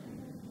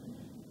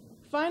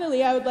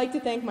 Finally, I would like to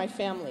thank my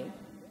family.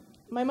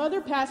 My mother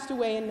passed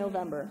away in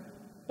November,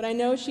 but I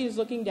know she is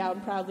looking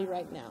down proudly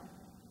right now.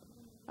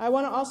 I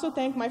want to also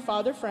thank my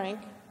father, Frank,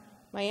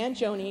 my Aunt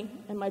Joni,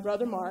 and my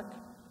brother, Mark.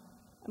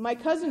 My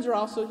cousins are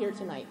also here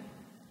tonight.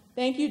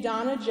 Thank you,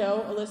 Donna,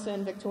 Joe, Alyssa,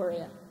 and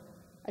Victoria.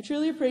 I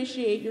truly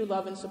appreciate your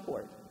love and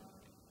support.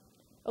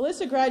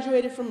 Alyssa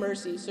graduated from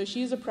Mercy, so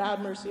she's a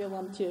proud Mercy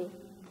alum, too.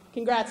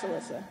 Congrats,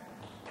 Alyssa.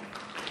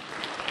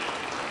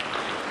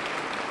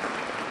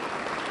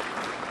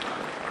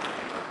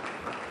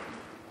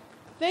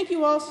 Thank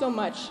you all so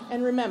much,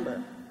 and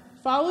remember,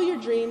 follow your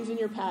dreams and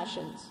your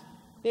passions.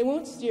 They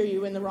won't steer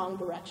you in the wrong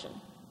direction.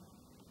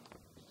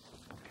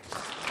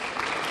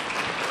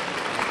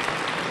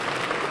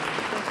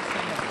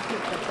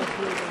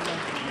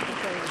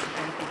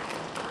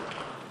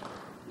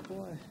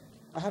 Boy,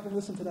 I haven't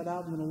listened to that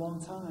album in a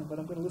long time, but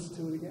I'm going to listen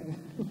to it again.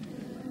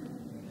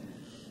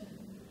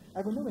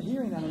 I remember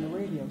hearing that on the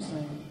radio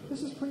saying,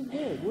 this is pretty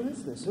good. What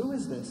is this? Who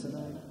is this? And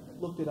I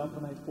looked it up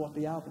and I bought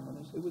the album,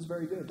 and it was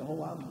very good. The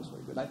whole album was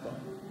very good, I thought.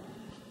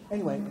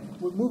 Anyway,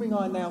 we're moving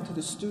on now to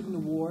the Student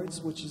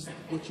Awards, which is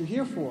what you're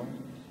here for.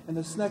 And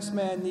this next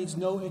man needs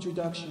no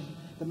introduction.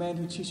 The man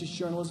who teaches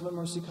journalism at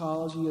Mercy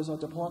College. He is our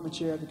department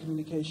chair of the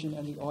Communication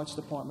and the Arts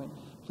Department.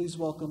 Please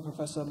welcome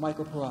Professor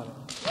Michael Parada.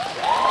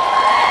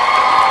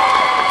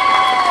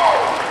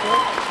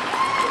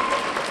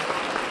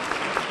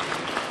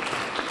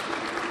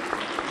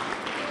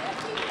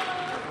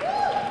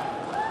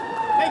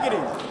 Take it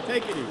easy.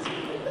 Take it easy.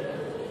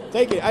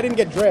 Take it. I didn't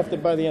get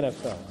drafted by the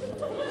NFL.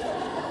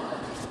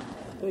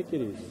 Take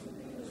it easy.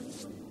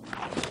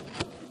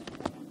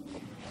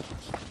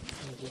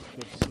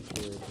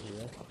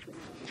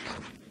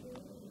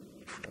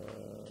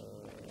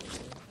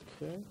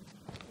 Okay.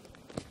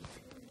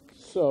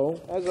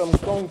 So, as I'm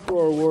going through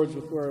our awards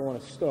with where I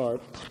want to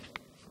start,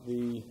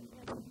 the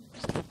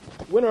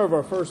winner of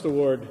our first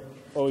award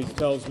always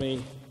tells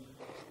me,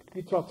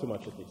 you talk too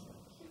much at these things.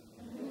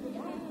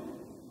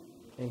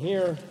 And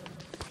here,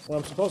 when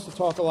I'm supposed to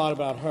talk a lot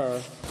about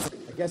her,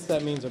 I guess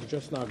that means I'm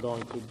just not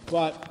going to,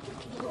 but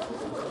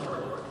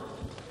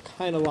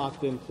kind of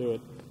locked into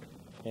it,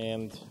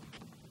 and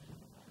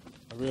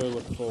I really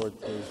look forward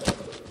to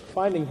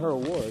finding her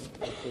award.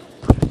 If it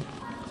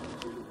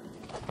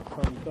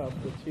comes up,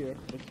 it's here.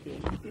 It's here.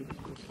 It's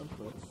here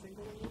someplace.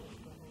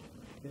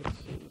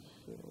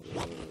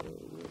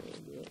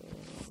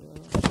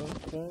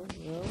 Okay,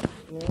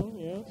 no,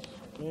 yes,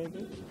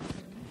 maybe.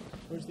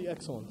 Where's the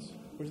excellence?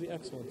 Where's the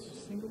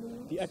excellence?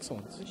 The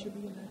excellence. It should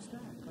be in that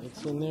stack.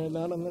 It's in there,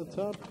 not on the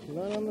top.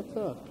 Not on the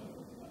top.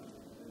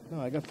 No,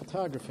 I got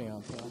photography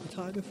on top.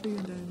 Photography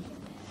and then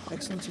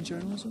excellence in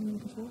journalism you're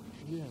looking for?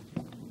 Yeah.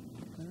 I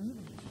don't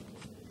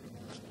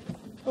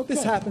know. Okay.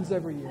 This happens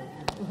every year.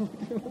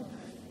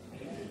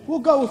 we'll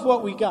go with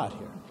what we got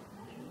here,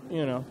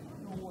 you know.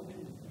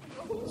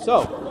 So,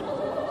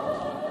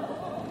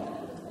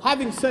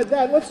 having said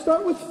that, let's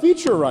start with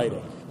feature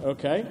writing,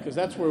 okay? Because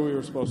that's where we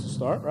were supposed to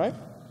start, right?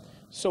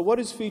 So what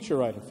is feature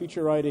writing?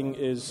 Feature writing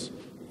is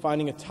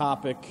finding a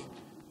topic,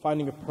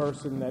 finding a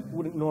person that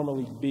wouldn't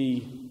normally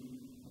be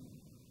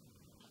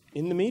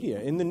in the media,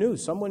 in the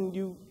news, someone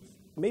you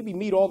maybe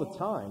meet all the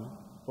time,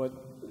 but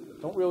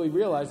don't really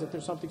realize that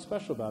there's something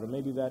special about it.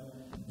 Maybe that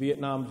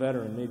Vietnam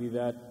veteran, maybe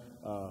that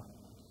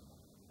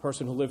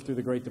person who lived through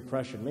the Great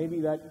Depression, maybe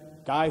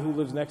that guy who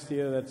lives next to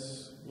you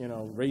that's, you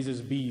know,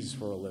 raises bees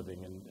for a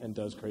living and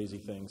does crazy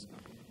things.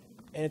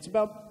 And it's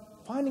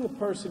about finding a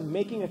person,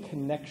 making a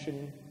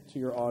connection to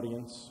your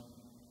audience,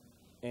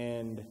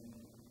 and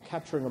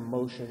capturing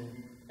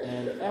emotion.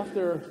 And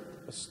after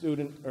a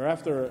student, or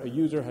after a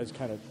user has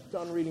kind of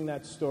done reading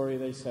that story,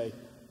 they say,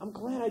 I'm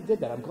glad I did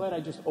that. I'm glad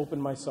I just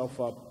opened myself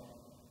up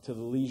to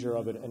the leisure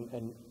of it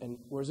and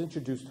was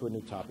introduced to a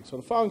new topic. So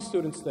the following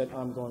students that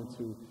I'm going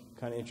to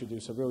kind of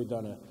introduce have really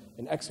done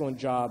an excellent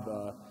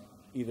job,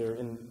 either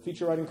in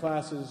feature writing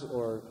classes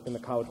or in the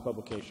college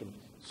publication.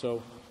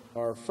 So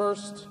our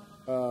first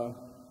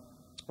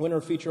winner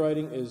of feature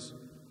writing is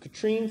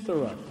Katrine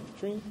Thoreau.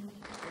 Katrine,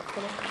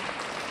 come on.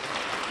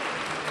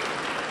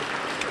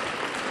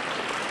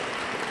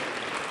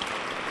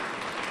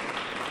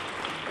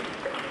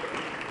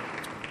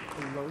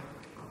 Hello.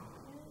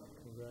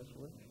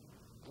 Congratulations.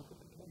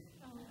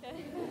 Okay.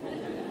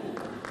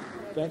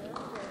 Thank you.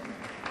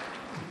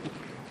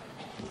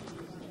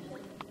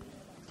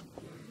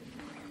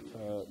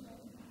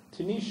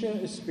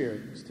 Tanisha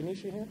Espiri. Is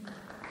Tanisha here?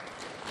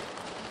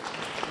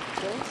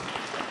 Okay.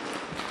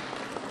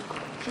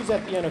 She's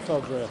at the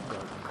NFL draft.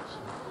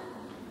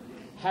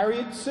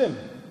 Harriet Sim.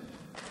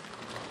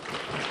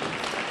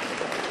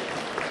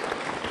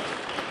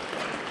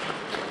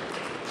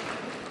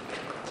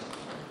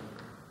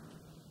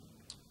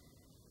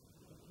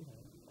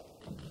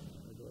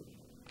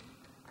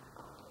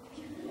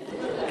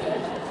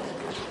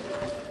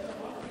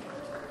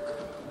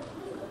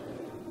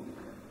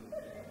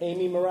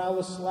 Amy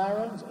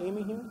Morales-Lara. Is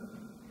Amy here?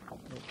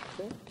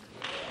 Okay.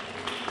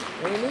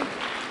 Amy?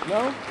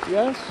 No?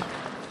 Yes?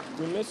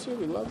 We miss you.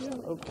 We love you.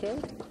 Okay.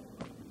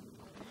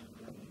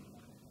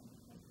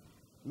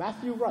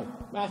 Matthew Wright.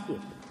 Matthew.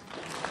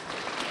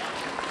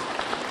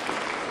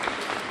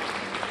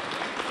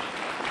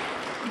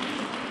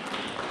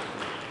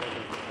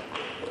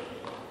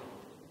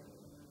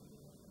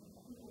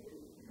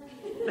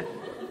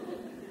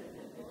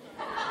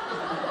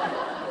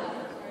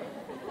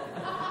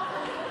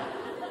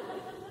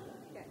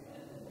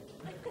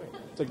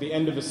 It's like the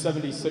end of a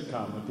 70s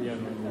sitcom at the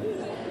end.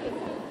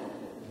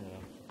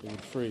 They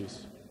would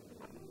freeze.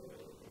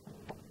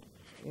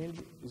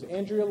 Is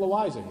Andrea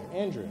Loiza here?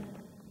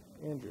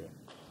 Andrea.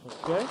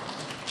 Okay.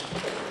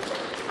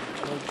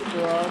 No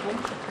problem.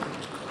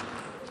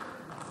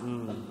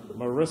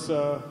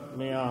 Marissa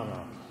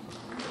Miano.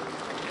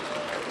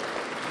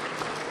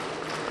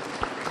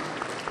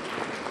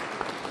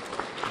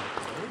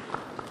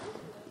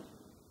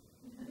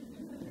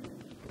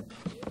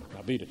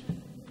 Now beat it.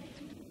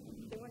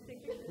 What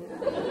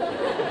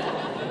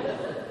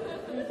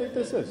do you think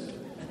this is?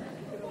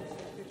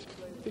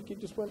 I think you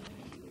just went,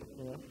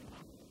 you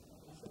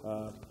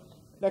know.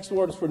 Next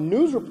award is for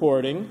news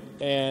reporting,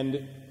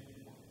 and,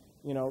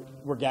 you know,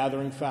 we're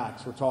gathering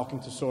facts, we're talking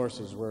to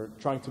sources, we're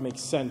trying to make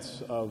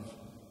sense of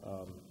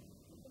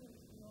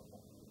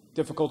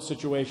difficult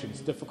situations,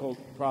 difficult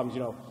problems.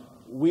 You know,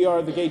 we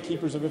are the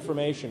gatekeepers of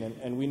information,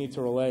 and we need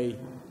to relay,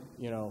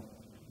 you know,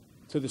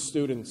 to the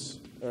students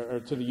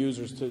or to the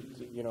users to,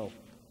 you know,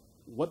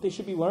 what they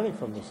should be learning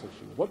from this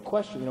issue. What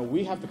question, you know,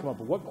 we have to come up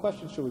with what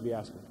questions should we be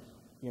asking?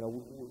 You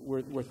know,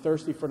 we're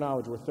thirsty for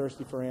knowledge, we're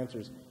thirsty for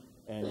answers,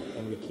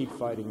 and we keep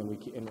fighting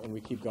and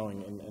we keep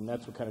going, and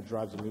that's what kind of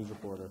drives a news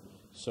reporter.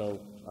 So,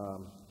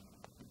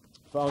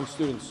 following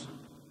students,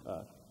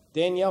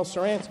 Danielle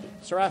Saransky.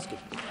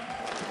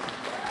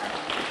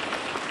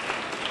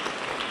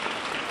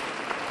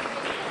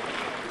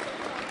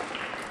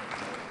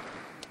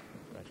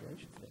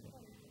 Congratulations.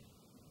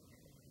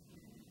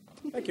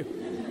 Thank you.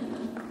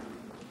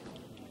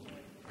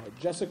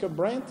 Jessica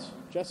Brandt.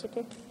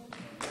 Jessica?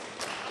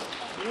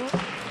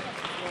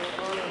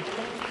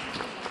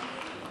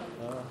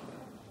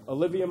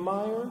 Olivia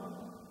Meyer?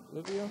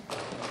 Olivia?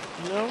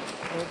 No?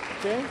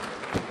 Okay.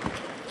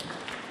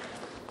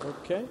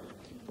 Okay.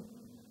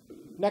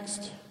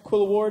 Next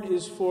Quill Award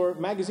is for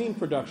magazine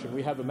production.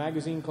 We have a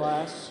magazine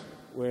class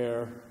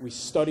where we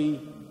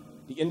study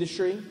the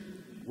industry,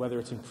 whether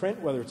it's in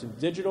print, whether it's in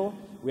digital.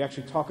 We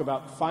actually talk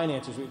about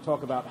finances. We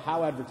talk about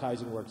how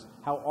advertising works,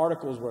 how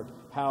articles work,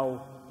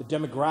 how the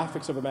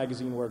demographics of a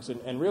magazine works,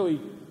 and really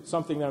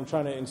something that I'm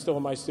trying to instill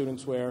in my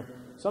students where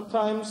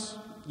sometimes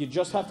you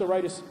just have to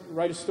write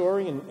a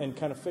story and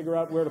kind of figure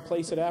out where to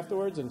place it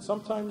afterwards, and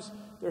sometimes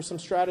there's some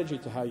strategy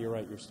to how you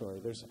write your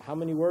story. There's how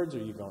many words are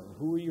you going,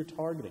 who are you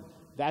targeting.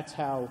 That's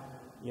how,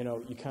 you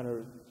know, you kind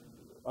of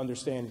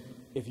understand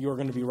if you're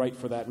going to be right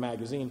for that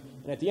magazine.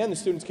 And at the end, the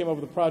students came up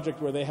with a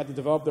project where they had to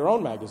develop their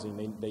own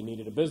magazine. They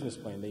needed a business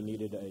plan. They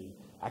needed an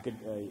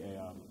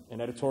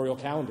editorial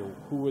calendar,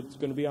 who was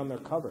going to be on their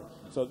cover.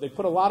 So they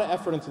put a lot of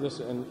effort into this,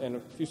 and a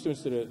few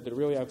students did a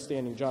really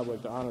outstanding job. I'd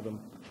like to honor them.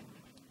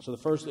 So the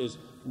first is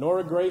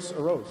Nora Grace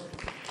Arose.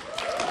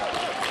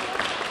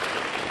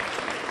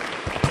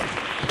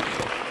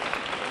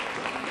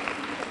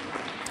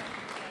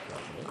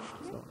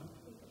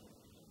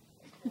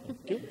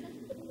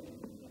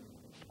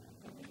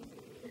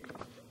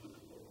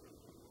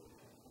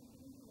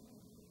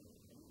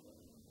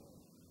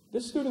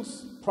 This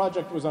student's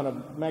project was on a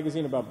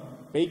magazine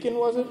about bacon,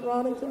 was it,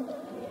 Roddington?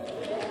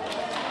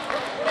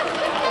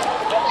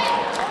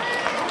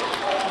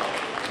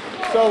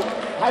 So,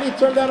 how do you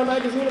turn down a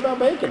magazine about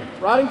bacon?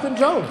 Roddington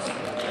Jones.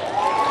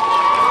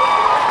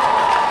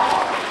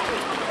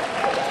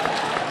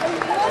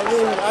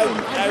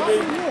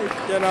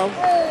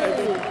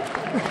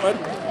 But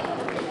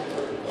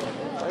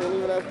I didn't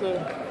even have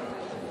to.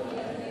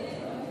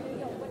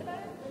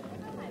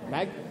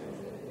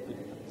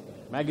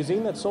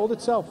 Magazine that sold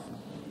itself.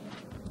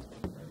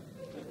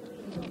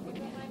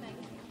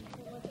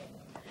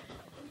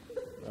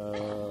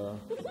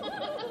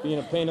 Being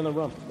a pain in the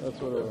rump. That's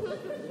what it was.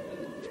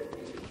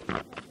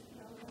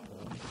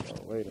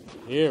 Oh, wait a minute.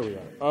 Here we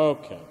are.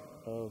 Okay.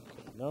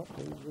 No,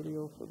 there's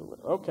video for the...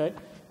 Okay.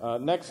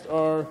 Next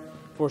are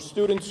for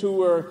students who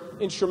were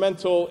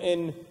instrumental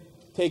in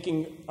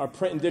taking our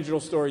print and digital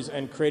stories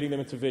and creating them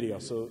into video.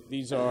 So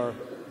these are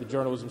the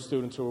journalism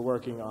students who are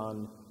working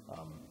on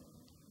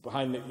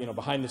behind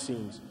the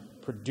scenes,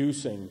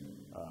 producing,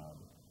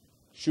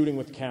 shooting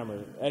with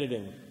camera,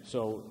 editing.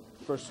 So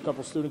first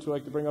couple students we'd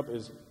like to bring up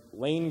is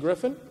Lane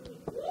Griffin.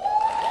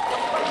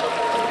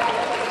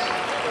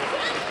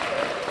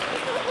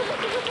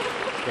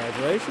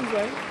 Congratulations,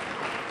 Lane.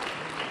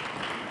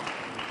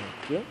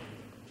 Thank you.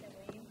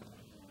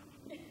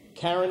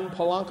 Karen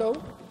Polanco.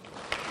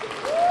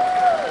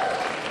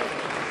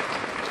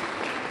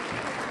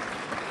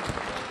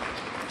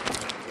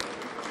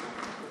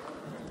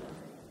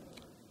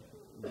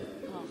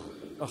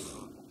 You're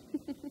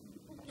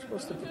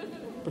supposed to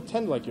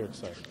pretend like you're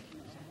excited.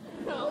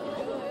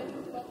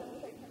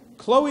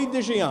 Chloe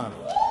DiGianni.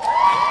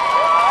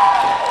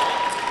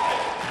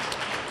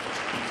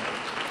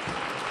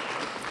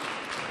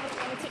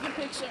 I'll take a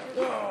picture.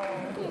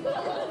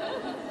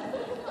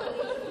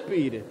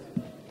 Beat it.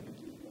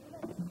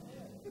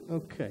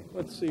 Okay,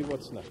 let's see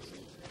what's next.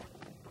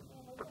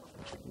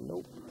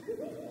 Nope.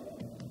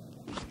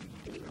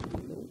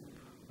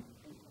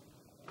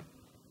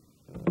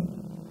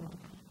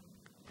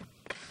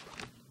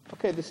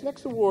 Okay, this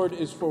next award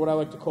is for what I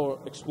like to call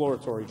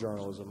exploratory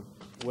journalism,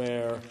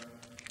 where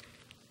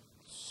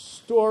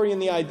story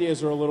and the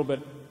ideas are a little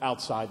bit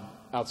outside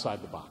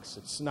the box.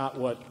 It's not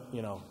what,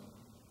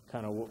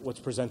 kind of what's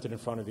presented in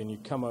front of you, and you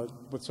come up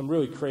with some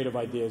really creative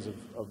ideas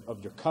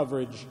of your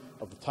coverage,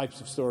 of the types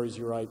of stories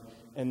you write.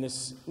 And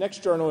this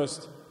next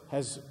journalist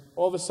has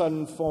all of a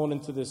sudden fallen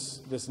into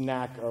this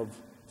knack of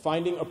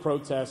finding a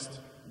protest,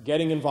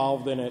 getting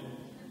involved in it,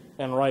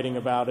 and writing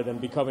about it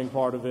and becoming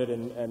part of it.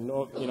 And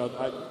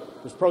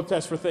there's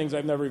protests for things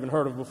I've never even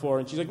heard of before.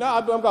 And she's like, no,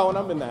 I'm going,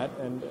 I'm in that.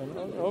 And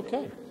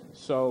okay.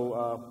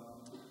 So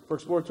for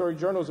exploratory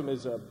journalism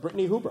is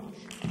Brittany Hubrash.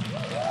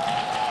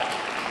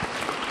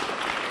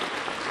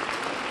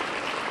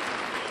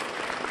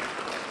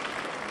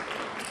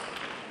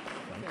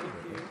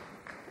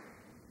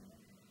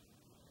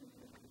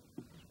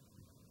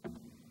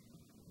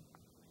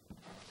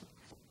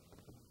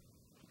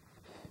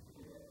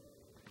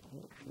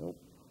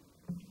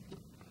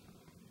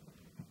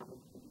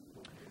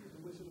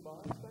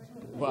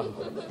 Well,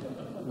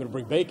 I'm going to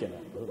bring bacon.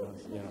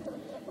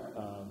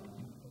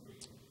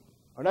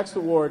 Our next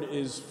award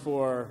is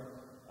for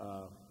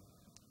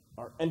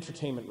our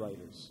entertainment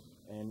writers.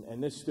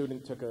 And this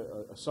student took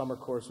a summer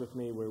course with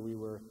me where we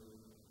were,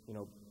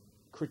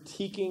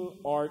 critiquing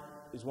art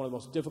is one of the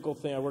most difficult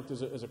things. I worked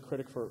as a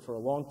critic for a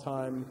long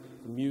time,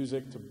 from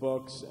music to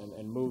books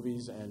and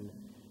movies, and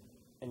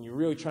you're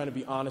really trying to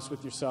be honest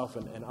with yourself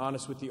and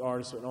honest with the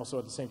artist, and also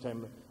at the same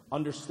time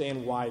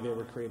understand why they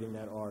were creating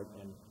that art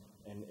and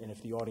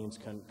if the audience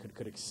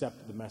could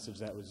accept the message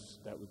that was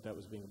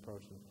being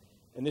approached.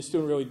 And this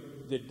student really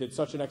did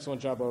such an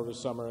excellent job over the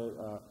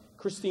summer.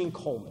 Christine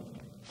Coleman.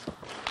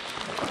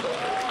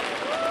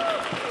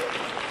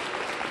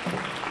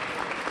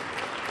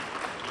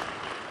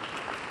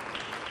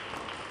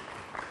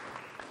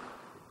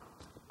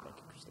 Thank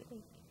you,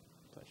 Christine.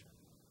 Pleasure.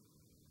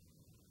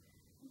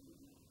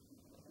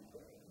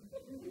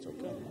 It's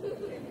okay.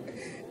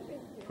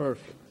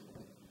 Perfect.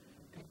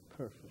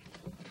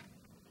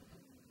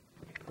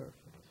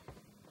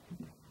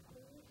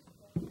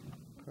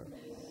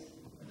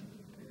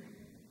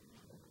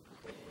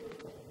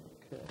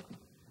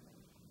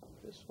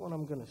 This one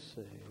I'm going to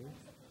save.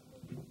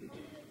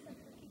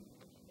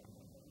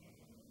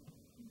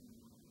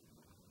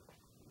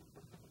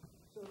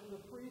 So the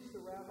priest, the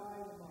rabbi,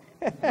 and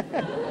the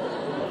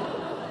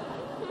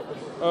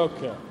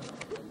monk. Okay.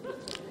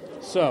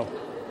 So,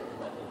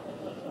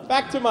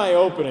 back to my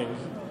opening.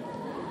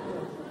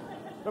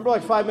 Remember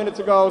like 5 minutes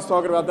ago I was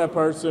talking about that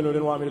person who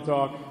didn't want me to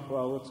talk?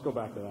 Well, let's go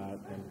back to that.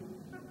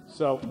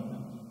 So,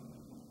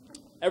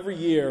 every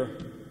year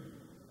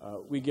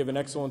we give an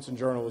Excellence in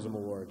Journalism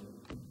Award,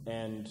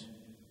 and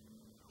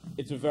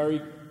it's a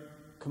very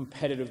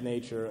competitive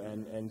nature,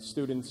 and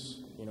students,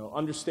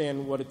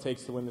 understand what it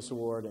takes to win this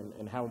award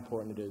and how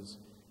important it is,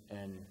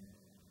 and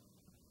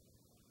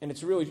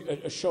it's really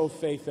a show of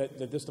faith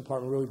that this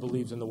department really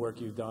believes in the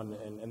work you've done,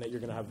 and that you're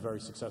going to have a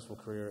very successful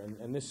career.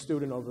 And this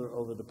student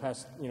over the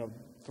past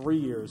 3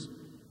 years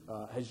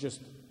has just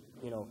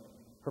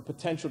her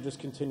potential just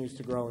continues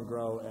to grow and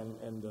grow,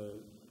 and the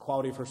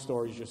quality of her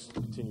stories just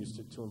continues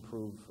to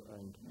improve.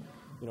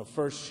 And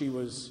first she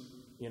was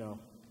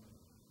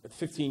at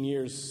 15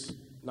 years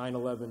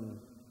 9/11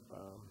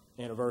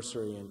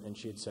 anniversary, and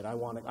she had said, I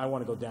want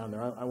to go down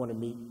there. I want to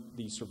meet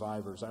these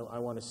survivors. I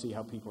want to see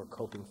how people are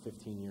coping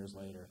 15 years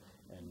later.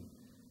 And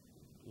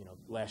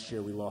last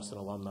year we lost an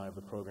alumni of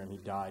the program. He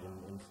died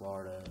in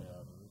Florida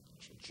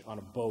on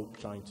a boat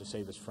trying to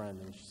save his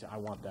friend. And she said, I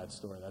want that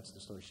story. That's the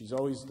story. She's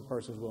always the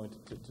person who's willing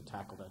to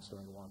tackle that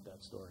story and want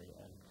that story.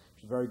 And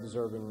she's very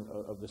deserving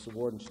of this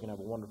award, and she's going to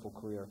have a wonderful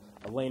career.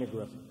 Elena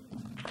Griffin.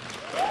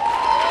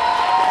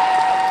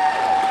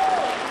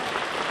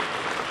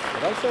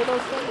 Did I say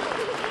those things?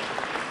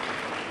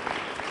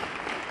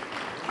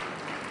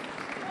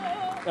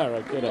 All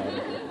right, get out of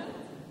here.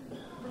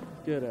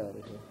 Get out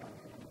of here.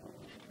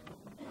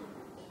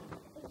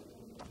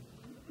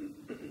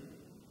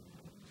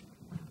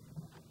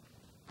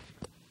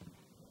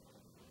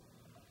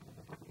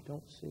 I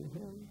don't see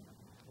him.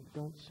 I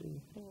don't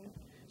see him.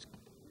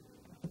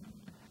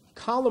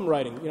 Column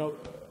writing.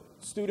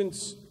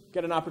 Students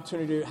get an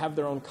opportunity to have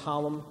their own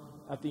column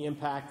at the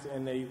Impact,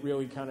 and they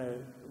really kind of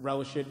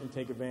relish it and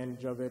take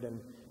advantage of it,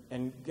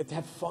 and get to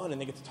have fun,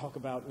 and they get to talk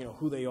about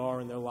who they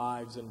are in their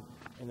lives and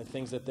the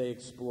things that they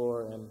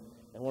explore. And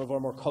one of our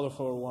more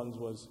colorful ones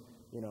was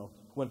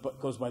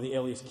goes by the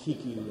alias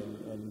Kiki,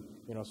 and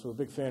so we're a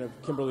big fan of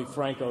Kimberly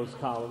Franco's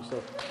column.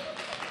 So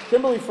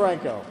Kimberly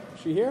Franco,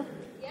 is she here?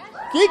 Yes.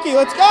 Kiki,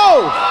 let's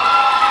go!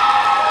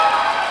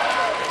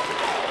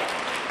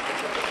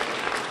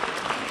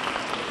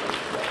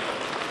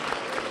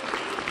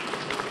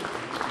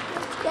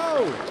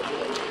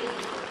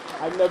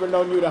 I've never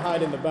known you to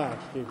hide in the back,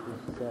 Kiki,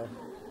 so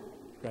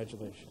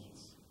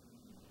congratulations.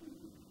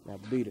 Now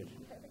beat it.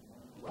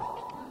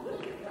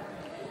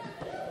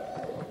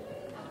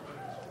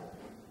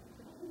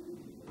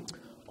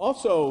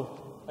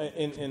 Also,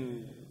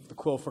 in the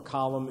Quill for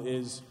column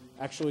is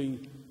actually,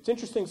 it's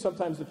interesting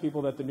sometimes the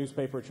people that the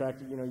newspaper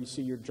attracted, you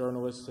see your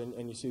journalists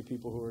and you see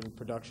people who are in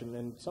production,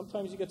 and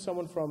sometimes you get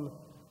someone from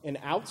an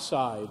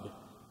outside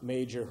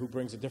major who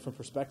brings a different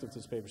perspective to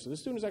this paper. So this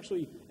student is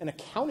actually an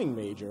accounting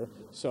major,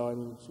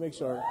 so just make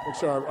sure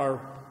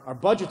our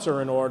budgets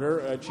are in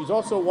order. She's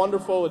also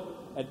wonderful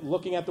at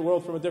looking at the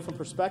world from a different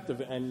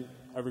perspective, and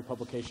every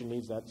publication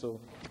needs that. So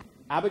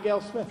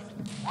Abigail Smith.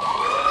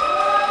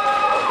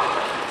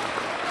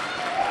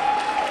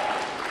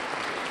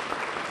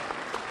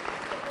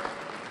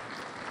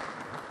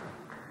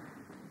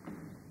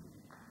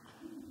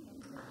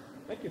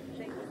 Thank you.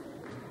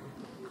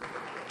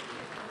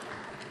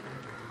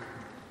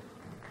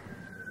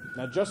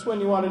 Now, just when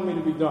you wanted me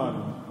to be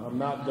done, I'm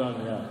not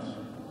done yet.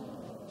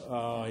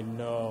 Oh, I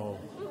know.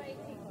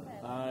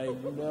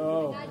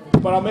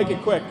 But I'll make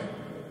it quick.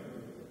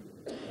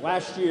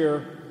 Last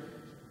year,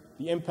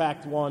 the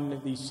Impact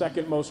won the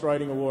second most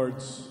writing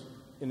awards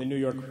in the New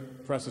York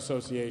Press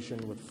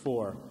Association with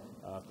 4.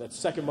 That's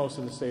second most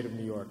in the state of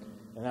New York.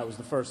 And that was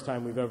the first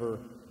time we've ever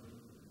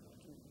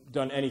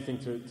done anything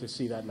to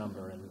see that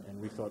number. And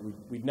we thought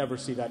we'd never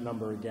see that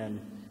number again.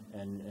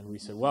 And we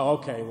said, well,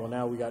 okay, well,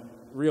 now we got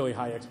really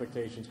high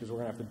expectations because we're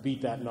going to have to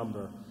beat that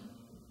number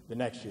the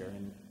next year.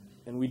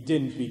 And we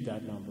didn't beat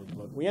that number,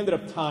 but we ended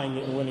up tying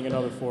it and winning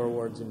another 4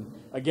 awards, and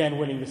again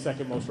winning the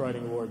second most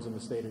writing awards in the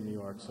state of New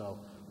York. So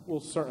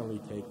we'll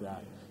certainly take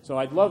that. So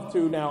I'd love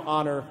to now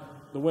honor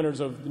the winners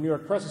of the New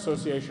York Press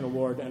Association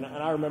Award, and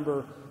I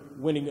remember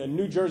winning a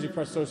New Jersey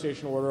Press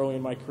Association Award early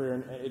in my career,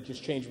 and it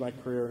just changed my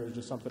career, and it was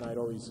just something I'd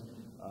always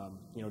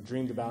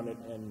dreamed about it,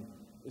 and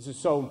this is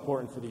so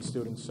important for these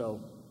students. So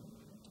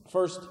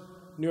first,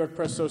 New York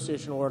Press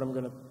Association Award I'm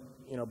going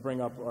to bring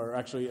up are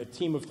actually a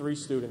team of 3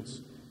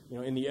 students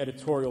in the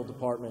editorial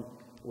department,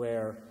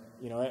 where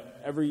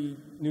every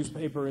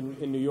newspaper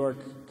in New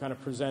York kind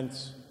of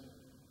presents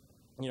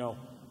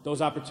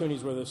those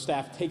opportunities where the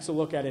staff takes a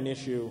look at an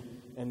issue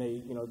and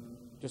they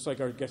just like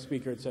our guest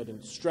speaker had said,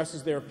 and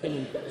stresses their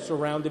opinion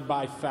surrounded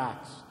by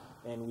facts.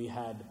 And we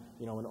had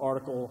an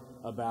article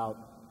about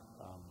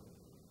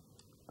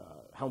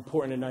how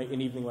important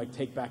an evening like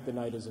Take Back the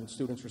Night is, and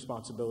students'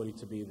 responsibility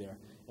to be there.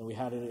 And we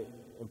had an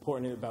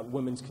important about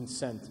women's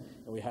consent,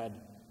 and we had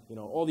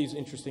all these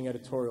interesting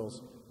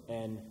editorials.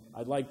 And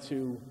I'd like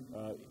to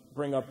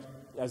bring up,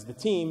 as the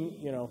team,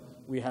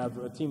 we have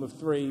a team of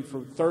 3. For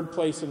 3rd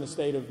place in the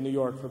state of New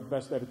York for the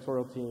best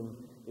editorial team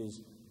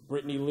is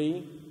Brittany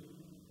Lee,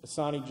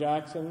 Asani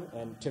Jackson,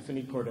 and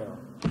Tiffany Cordero.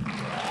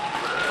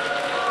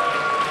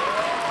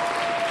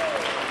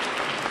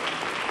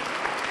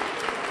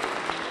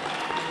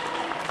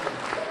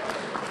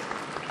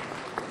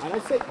 And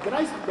did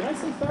I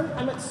say third?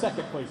 I meant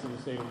second place in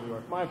the state of New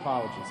York. My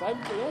apologies. Did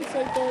I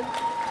say third?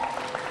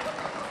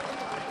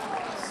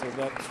 So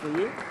that's for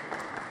you.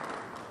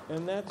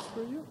 And that's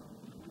for you.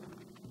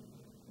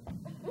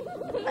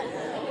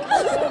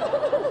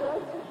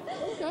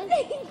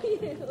 Okay. Thank you.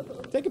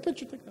 Take a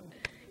picture. Take that one.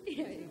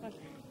 Yeah,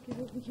 get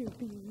over here,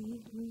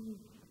 baby.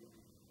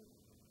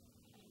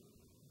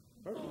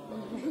 Perfect.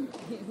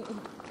 Thank you.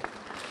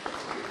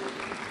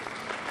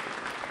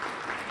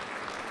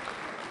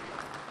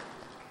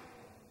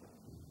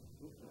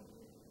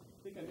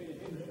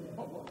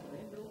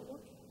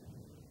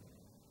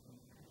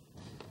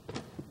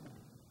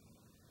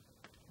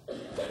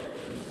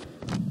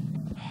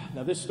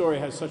 Now, this story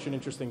has such an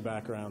interesting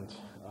background.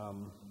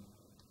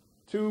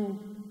 Two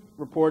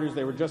reporters,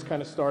 they were just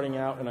kind of starting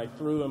out, and I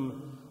threw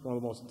them one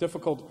of the most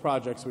difficult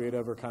projects we had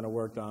ever kind of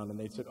worked on, and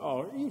they said,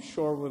 "Oh, are you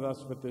sure with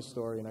us with this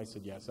story?" And I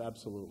said, "Yes,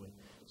 absolutely."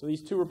 So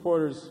these two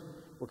reporters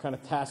were kind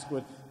of tasked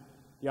with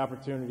the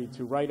opportunity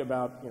to write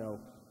about,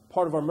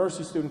 part of our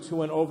Mercy students who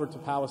went over to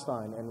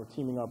Palestine and were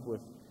teaming up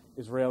with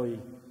Israeli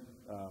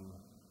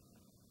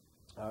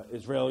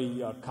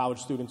college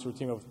students who were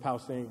teaming up with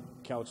Palestinian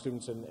college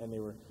students, and they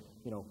were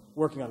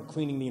working on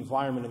cleaning the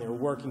environment, and they were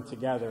working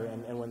together.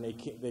 And when they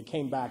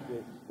came back,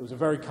 it was a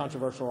very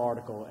controversial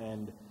article,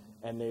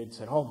 and they'd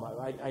said,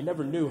 I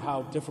never knew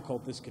how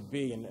difficult this could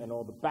be, and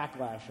all the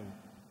backlash,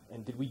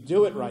 and did we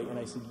do it right? And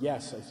I said,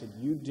 yes. I said,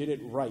 you did it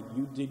right.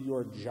 You did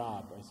your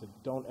job. I said,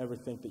 don't ever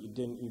think that you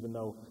didn't, even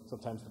though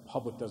sometimes the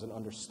public doesn't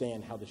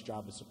understand how this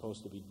job is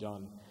supposed to be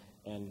done.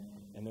 And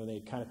then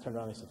they kind of turned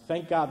around and they said,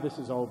 thank God this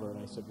is over. And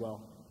I said,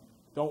 well,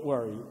 don't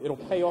worry. It'll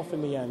pay off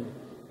in the end.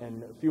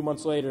 And a few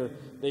months later,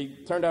 they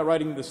turned out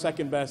writing the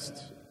second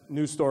best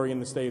news story in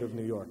the state of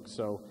New York.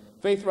 So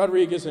Faith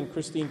Rodriguez and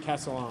Christine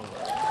Castellano.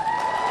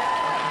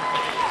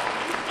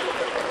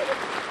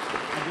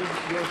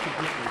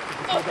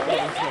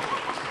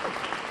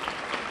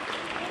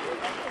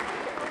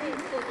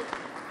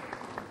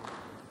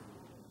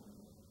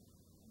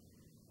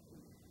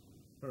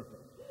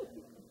 Perfect.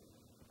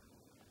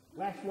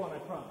 Last one, I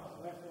promise.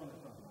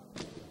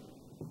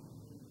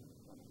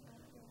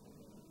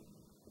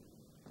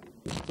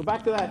 So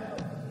back to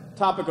that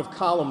topic of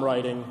column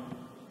writing.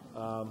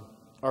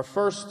 Our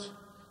first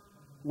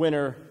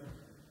winner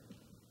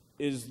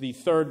is the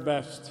third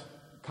best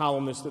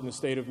columnist in the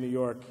state of New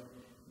York,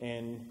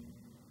 and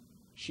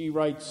she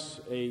writes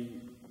a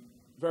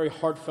very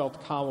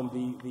heartfelt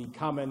column. The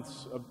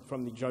comments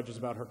from the judges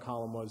about her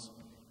column was,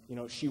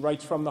 she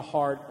writes from the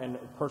heart and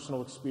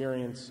personal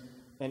experience,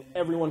 and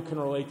everyone can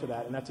relate to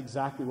that, and that's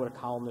exactly what a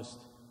columnist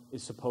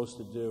is supposed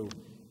to do.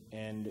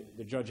 And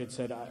the judge had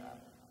said,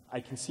 I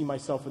can see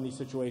myself in these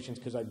situations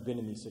because I've been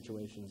in these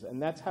situations.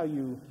 And that's how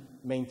you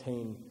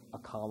maintain a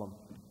column.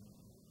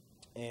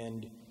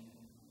 And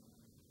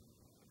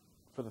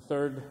for the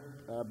third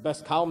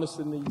best columnist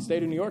in the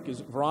state of New York is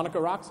Veronica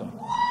Roxas.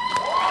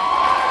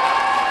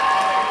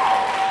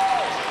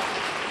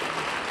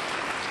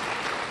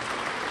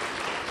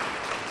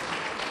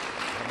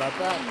 How about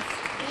that?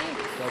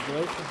 Thanks.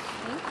 Congratulations.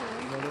 Thank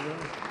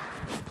you.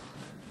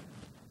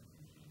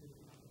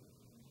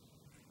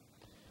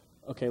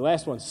 Okay,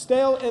 last one.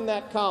 Stale in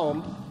that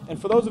column,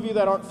 and for those of you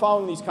that aren't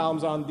following these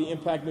columns on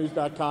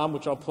theimpactnews.com,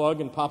 which I'll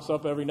plug and pops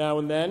up every now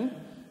and then,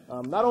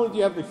 not only do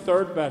you have the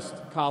third best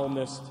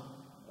columnist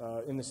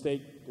in the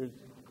state,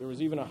 there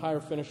was even a higher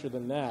finisher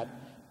than that,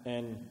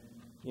 and,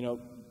 the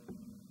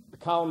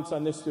columns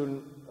on this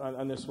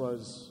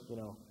was,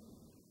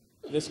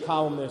 this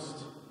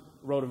columnist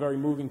wrote a very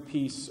moving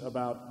piece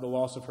about the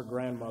loss of her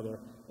grandmother,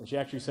 and she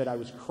actually said, I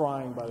was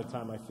crying by the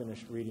time I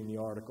finished reading the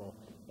article.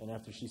 And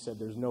after she said,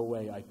 there's no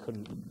way I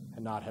couldn't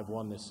not have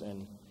won this.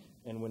 And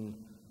when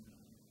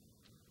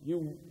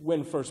you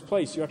win first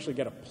place, you actually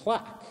get a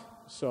plaque.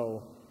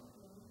 So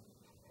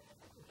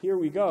here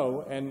we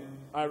go. And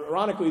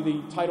ironically,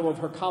 the title of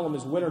her column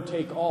is Winner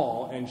Take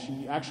All, and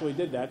she actually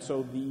did that.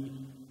 So the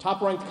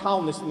top-ranked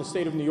columnist in the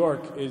state of New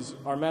York is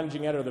our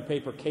managing editor of the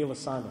paper, Kayla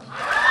Simon.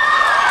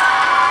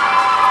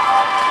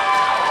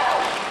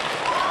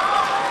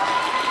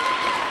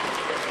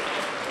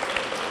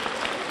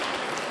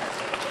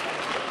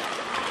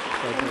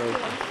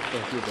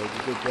 Thank you, baby.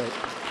 You did great.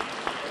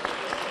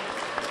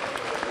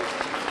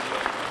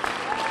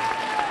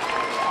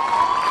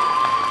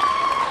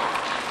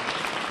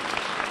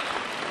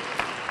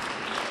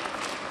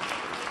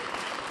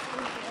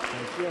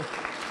 Thank you.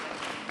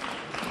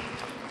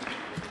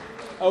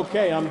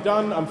 Okay, I'm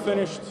done. I'm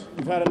finished.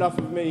 You've had enough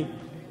of me.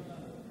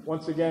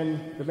 Once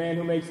again, the man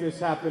who makes this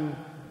happen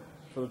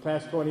for the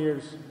past 20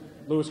 years,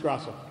 Louis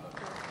Grasso.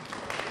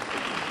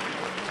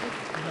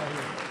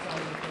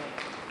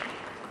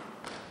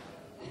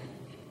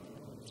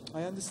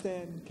 I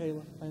understand,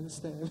 Kayla. I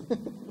understand.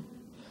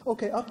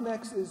 Okay, up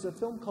next is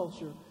film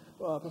culture.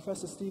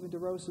 Professor Stephen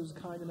DeRosa is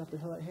kind enough to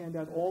hand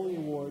out all the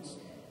awards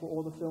for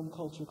all the film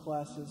culture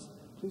classes.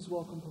 Please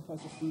welcome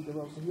Professor Steve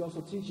DeRosa. He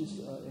also teaches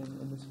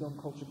in this film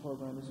culture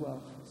program as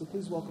well. So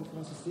please welcome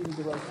Professor Stephen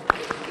DeRosa.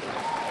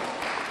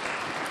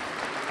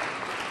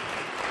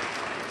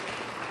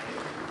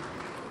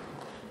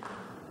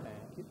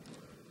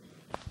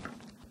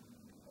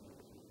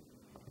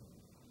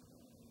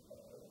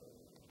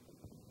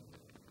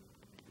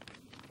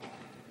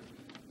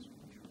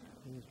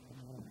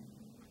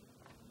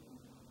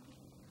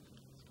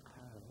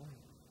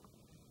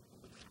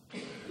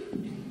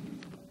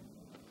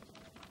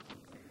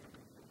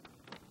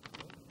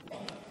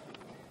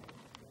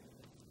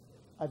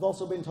 I've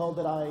also been told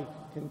that I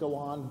can go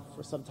on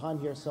for some time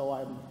here, so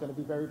I'm going to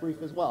be very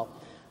brief as well.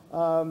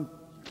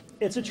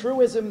 It's a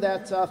truism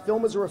that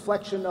film is a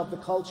reflection of the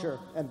culture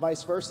and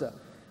vice versa.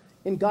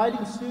 In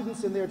guiding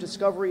students in their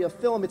discovery of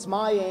film, it's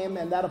my aim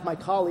and that of my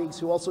colleagues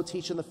who also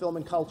teach in the film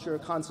and culture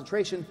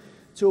concentration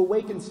to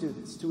awaken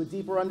students to a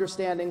deeper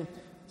understanding,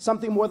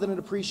 something more than an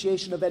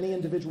appreciation of any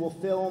individual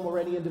film or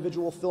any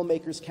individual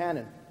filmmaker's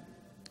canon.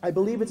 I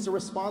believe it's the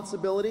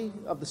responsibility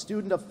of the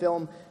student of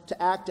film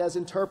to act as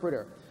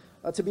interpreter,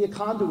 to be a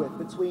conduit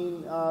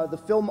between the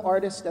film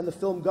artist and the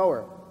film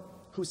goer,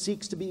 who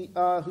seeks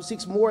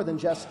more than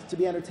just to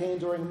be entertained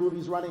during a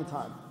movie's running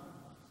time.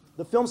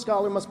 The film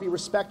scholar must be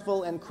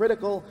respectful and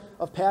critical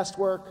of past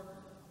work,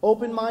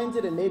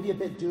 open-minded and maybe a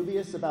bit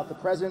dubious about the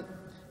present,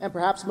 and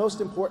perhaps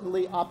most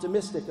importantly,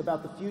 optimistic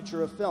about the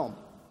future of film.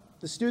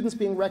 The students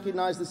being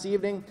recognized this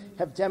evening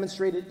have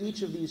demonstrated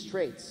each of these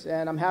traits,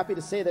 and I'm happy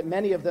to say that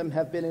many of them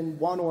have been in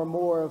one or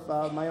more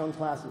of my own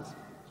classes.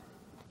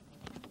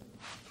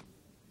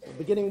 So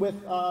beginning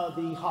with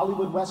the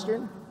Hollywood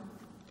Western.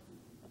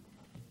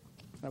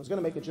 I was going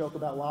to make a joke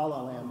about La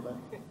La Land, but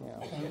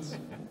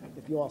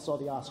if you all saw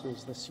the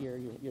Oscars this year,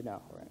 you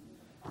know, right?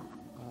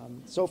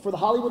 So for the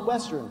Hollywood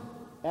Western,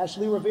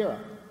 Ashley Rivera.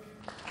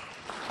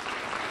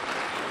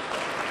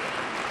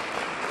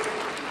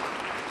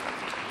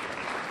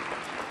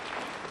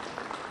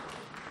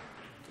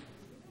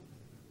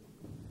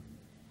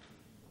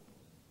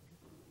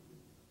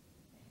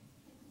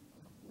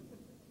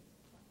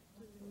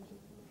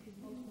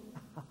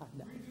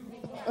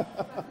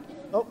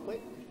 Oh,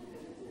 wait.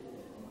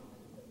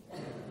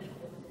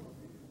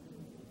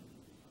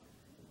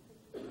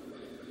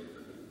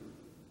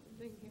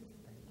 Thank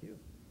you.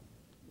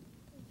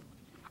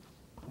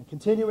 And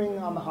continuing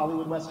on the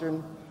Hollywood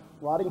Western,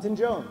 Roddington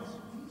Jones.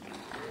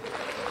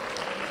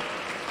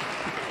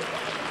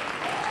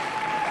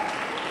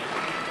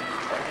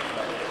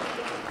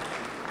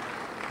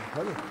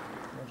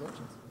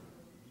 Congratulations.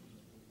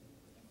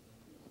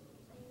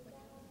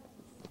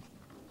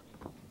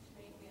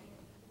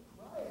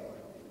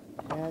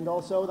 And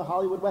also the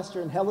Hollywood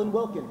Western, Helen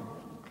Wilkin.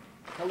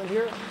 Helen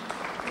here.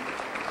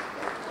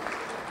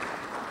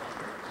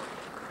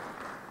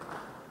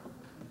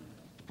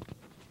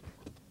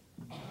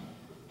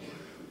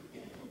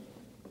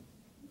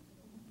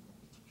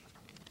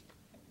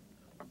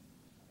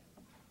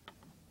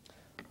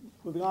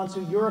 Moving on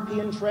to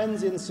European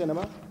trends in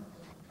cinema,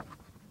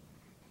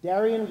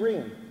 Darian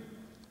Green.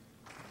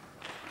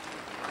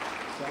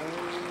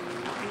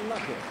 Not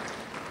here.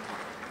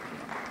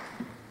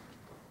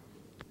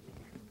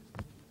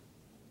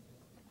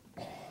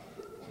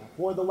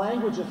 For the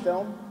language of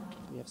film,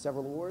 we have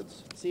several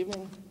awards this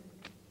evening.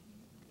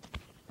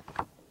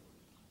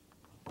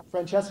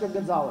 Francesca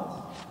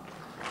Gonzalez.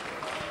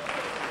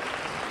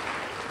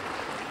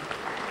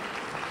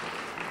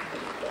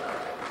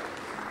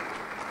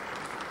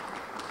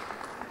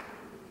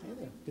 Hey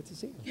there, good to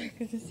see you.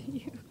 Good to see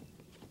you.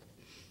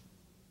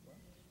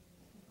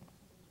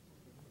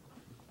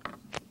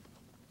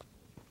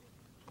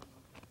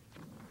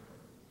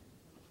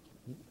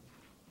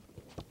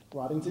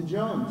 Roddington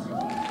Jones.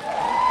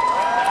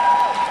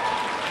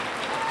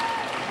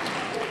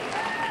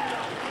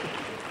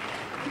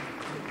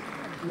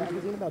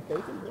 Magazine about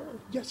bacon, really?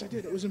 Yes, I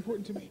did. It was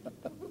important to me.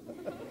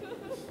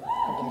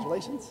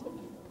 Congratulations.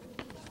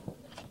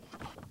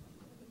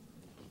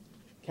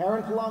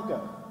 Karen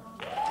Polanco.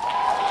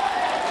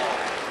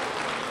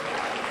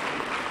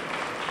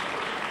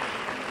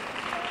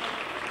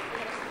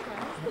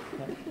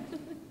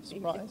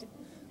 Surprise.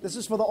 This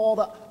is for all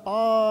the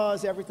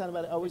ahs every time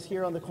about it. I always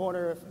hear on the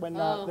corner when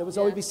there was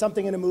always be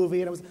something in a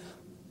movie and it was,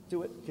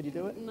 do it. Could you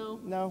do it? No.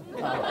 No? Oh,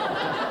 okay.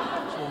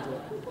 She won't do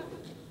it.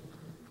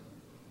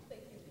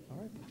 All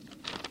right.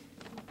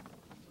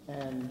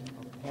 And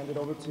I'll hand it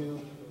over to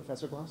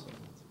Professor Glosser.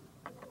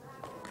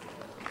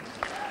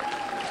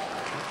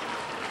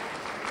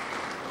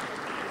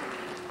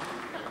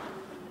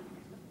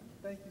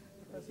 Thank you,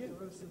 Professor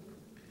DeRosa.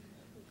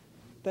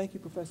 Thank you,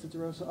 Professor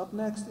DeRosa. Up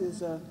next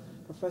is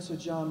Professor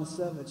John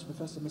Masevich.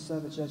 Professor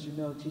Masevich, as you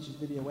know, teaches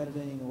video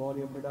editing,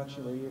 audio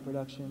production, radio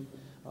production,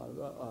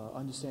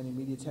 understanding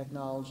media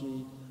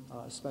technology,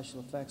 special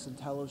effects and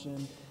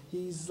television.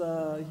 He's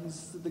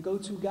the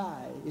go-to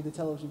guy in the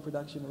television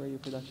production and radio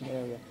production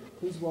area.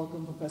 Please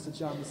welcome Professor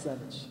John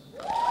Masevich.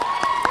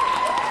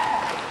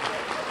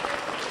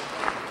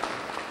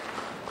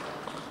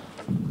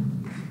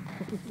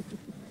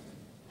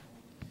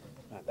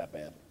 Not that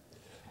bad.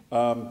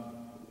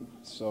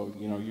 So,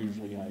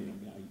 usually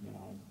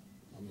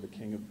I'm the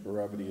king of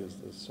brevity as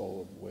the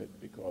soul of wit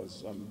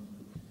because I'm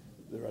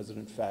the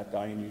resident fat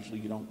guy, and usually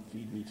you don't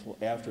feed me till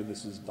after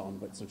this is done,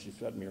 but since you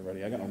fed me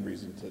already, I got no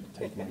reason to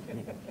take my,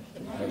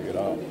 hurry it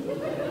up.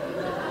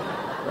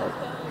 Right.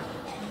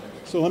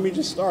 So let me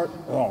just start.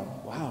 Oh,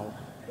 wow.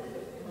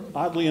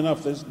 Oddly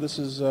enough, this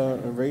is a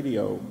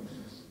radio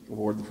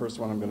award, the first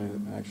one I'm going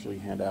to actually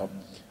hand out.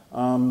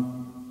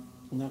 I'm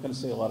not going to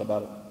say a lot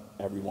about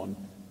everyone,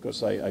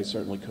 because I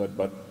certainly could,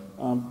 but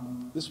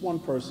this one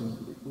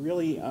person,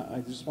 really,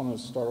 I just want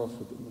to start off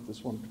with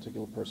this one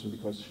particular person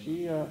because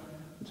she, I'm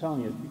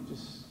telling you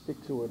just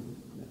stick to it.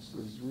 This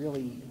is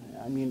really,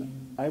 I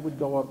mean, I would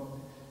go up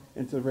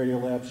into the radio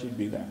lab, she'd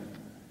be there.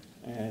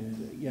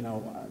 And, you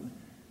know,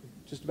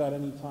 just about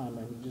any time,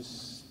 I mean,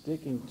 just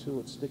sticking to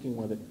it, sticking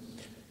with it.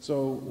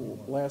 So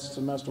last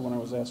semester when I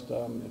was asked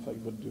if I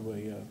would do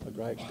a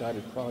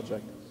guided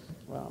project,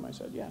 well, I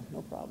said, yeah,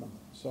 no problem.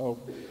 So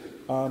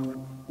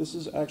this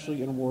is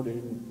actually an award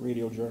in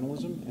radio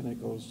journalism, and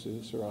it goes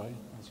to Sarai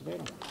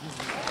Acevedo.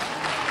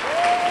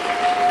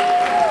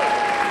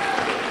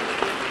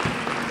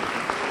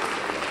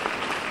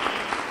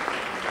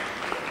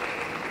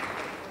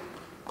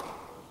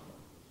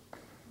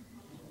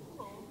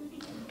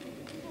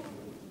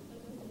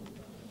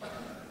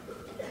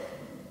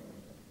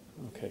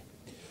 Okay,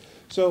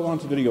 so on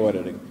to video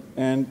editing,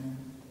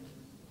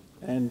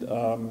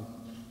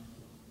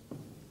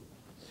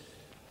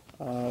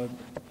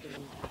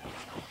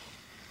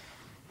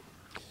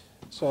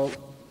 so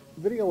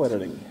video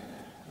editing.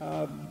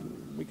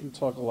 We can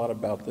talk a lot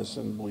about this,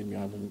 and believe me,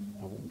 I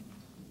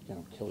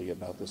won't kill you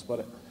about this.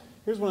 But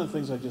here's one of the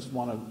things I just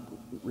want to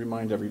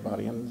remind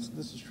everybody, and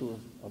this is true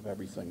of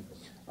everything.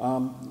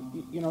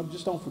 You know,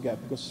 just don't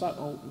forget, because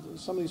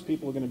some of these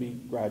people are going to be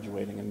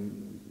graduating,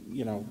 and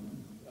you know,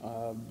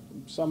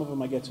 some of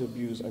them I get to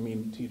abuse. I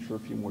mean, teach for a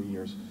few more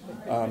years.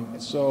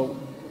 So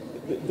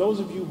those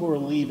of you who are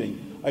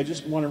leaving, I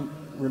just want to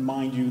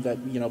remind you that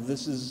you know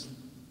this is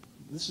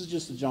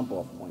just a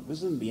jump-off point.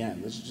 This isn't the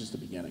end. This is just the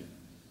beginning.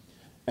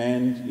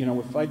 And you know,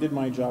 if I did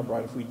my job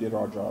right, if we did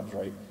our jobs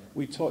right,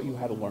 we taught you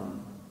how to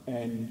learn,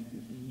 and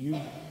you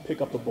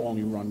pick up the ball and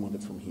you run with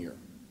it from here.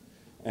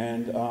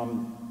 And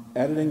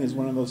editing is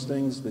one of those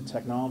things. The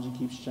technology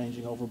keeps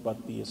changing over,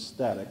 but the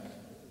aesthetic,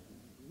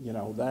 you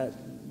know,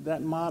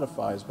 that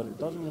modifies, but it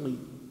doesn't really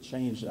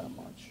change that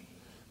much.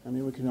 I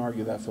mean, we can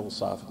argue that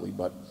philosophically,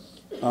 but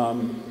you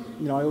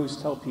know, I always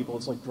tell people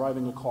it's like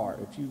driving a car.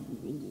 If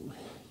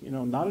you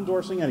know, not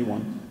endorsing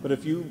anyone, but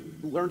if you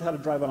learned how to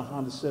drive on a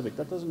Honda Civic,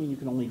 that doesn't mean you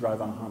can only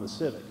drive on a Honda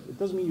Civic. It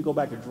doesn't mean you go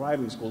back to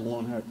driving school and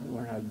learn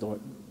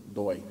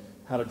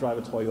how to drive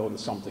a Toyota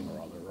something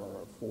or other,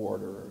 or a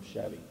Ford or a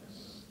Chevy.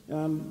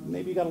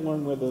 Maybe you got to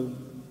learn where the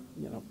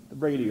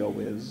radio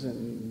is,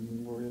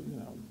 and where, you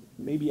know,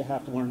 maybe you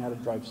have to learn how to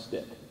drive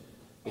stick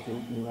if you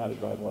knew how to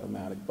drive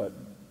automatic. But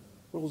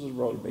rules of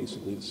the road are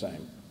basically the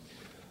same.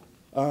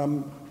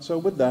 So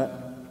with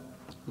that,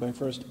 my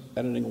first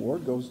editing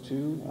award goes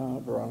to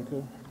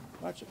Veronica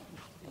Latchik.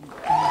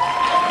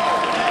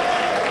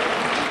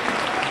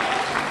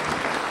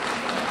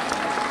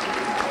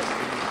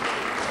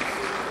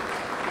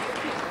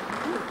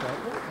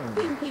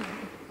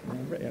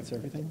 Answer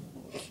everything?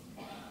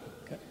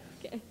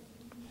 Okay.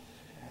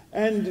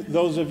 And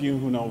those of you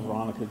who know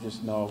Veronica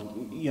just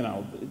know, you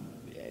know,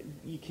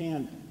 you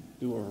can't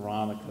do a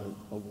Veronica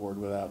award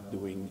without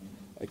doing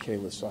a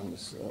Kayla song.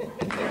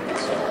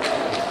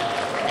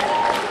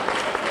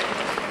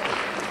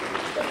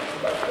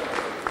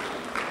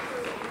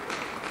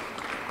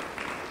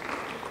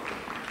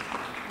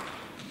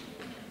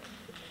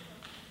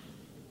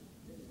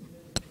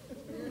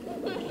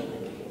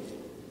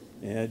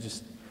 Yeah,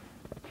 just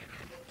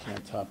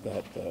can't top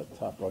that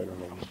top right on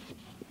the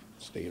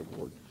state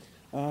award.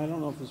 I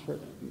don't know if this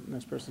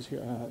next person's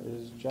here.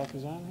 Is Jack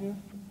Kazan here?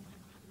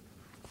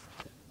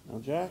 No,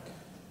 Jack?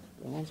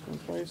 Going once, going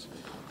twice?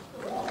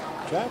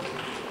 Jack?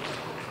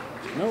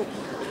 Nope.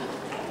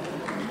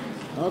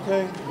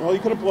 Okay, well, you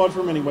could applaud for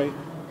him anyway.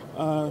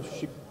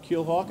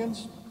 Shaquille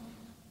Hawkins?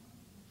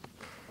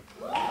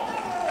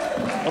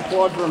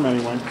 Applaud for him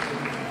anyway.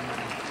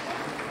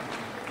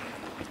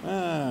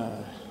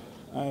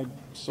 I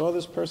saw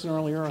this person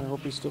earlier. I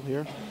hope he's still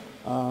here.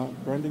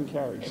 Brendan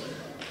Carey.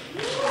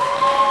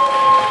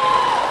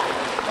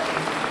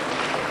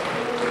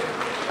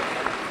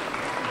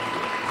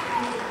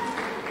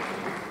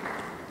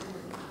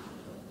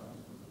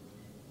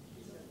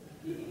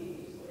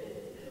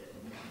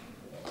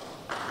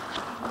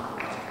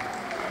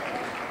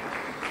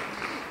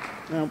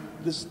 Now,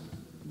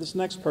 this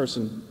next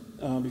person,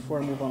 before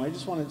I move on, I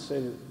just wanted to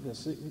say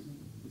this.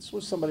 This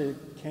was somebody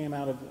that came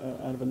out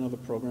of another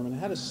program and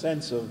had a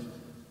sense of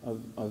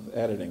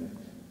editing,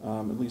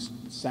 at least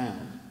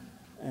sound,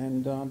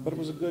 and but it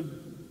was a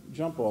good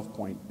jump-off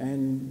point.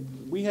 And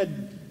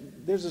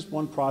there's this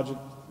one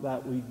project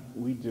that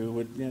we do,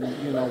 and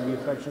you know, we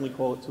affectionately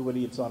call it Two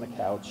Idiots on a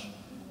Couch,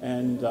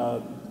 and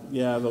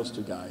yeah, those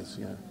two guys,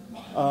 yeah.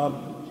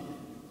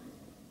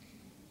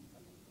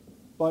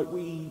 But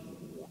we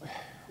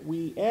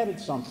added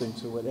something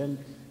to it, and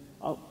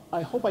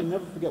I hope I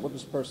never forget what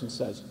this person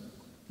says.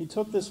 He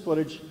took this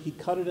footage, he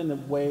cut it in a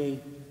way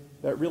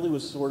that really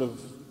was sort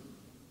of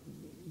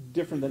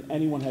different than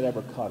anyone had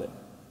ever cut it.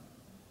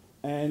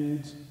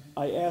 And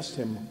I asked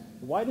him,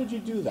 why did you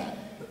do that?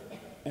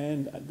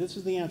 And this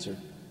is the answer.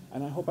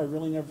 And I hope I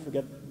really never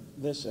forget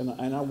this, and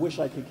I wish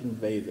I could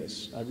convey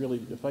this.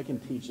 If I can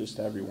teach this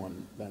to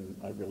everyone, then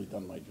I've really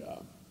done my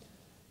job.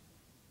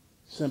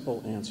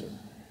 Simple answer.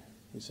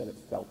 He said it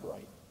felt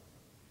right.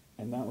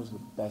 And that was the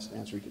best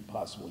answer he could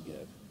possibly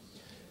give.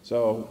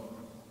 So,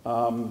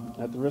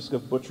 at the risk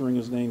of butchering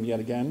his name yet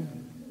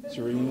again,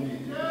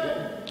 Serene,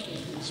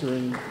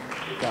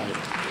 got it.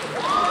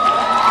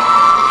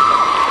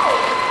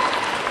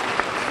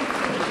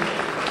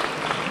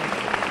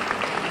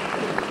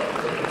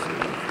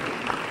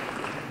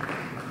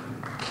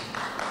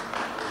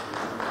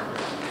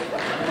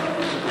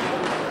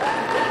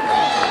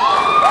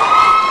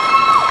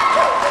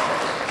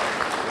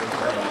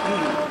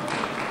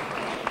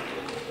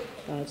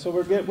 So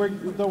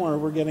don't worry,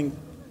 we're getting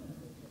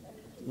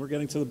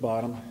to the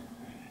bottom.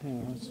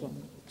 So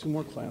 2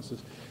 more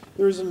classes.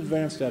 There is an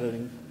advanced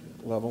editing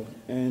level,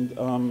 and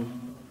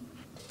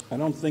I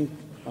don't think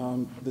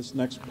this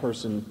next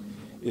person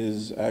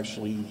is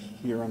actually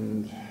here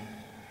on.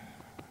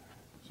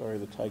 Sorry,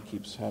 the type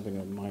keeps having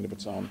a mind of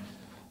its own.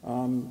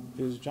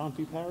 Is John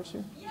P. Paris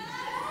here? Yes!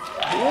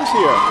 He is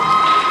here.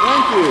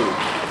 Thank you,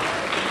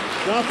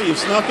 John P. You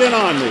snuck in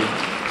on me.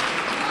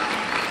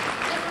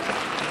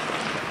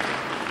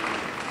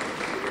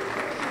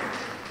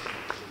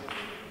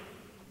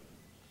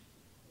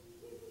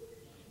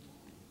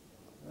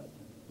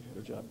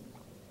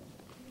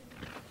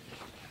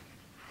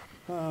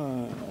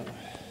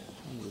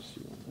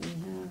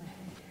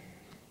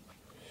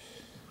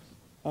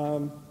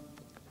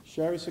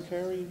 Shari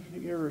Sakari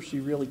here, or she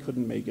really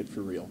couldn't make it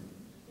for real?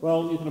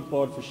 Well, you can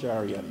applaud for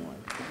Shari anyway.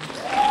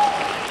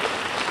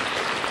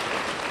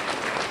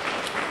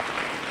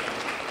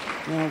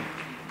 Now,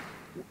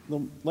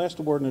 the last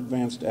award in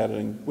advanced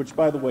editing, which,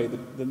 by the way,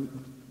 the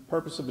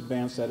purpose of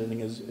advanced editing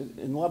is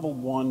in level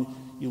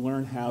 1, you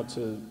learn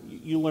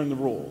the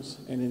rules,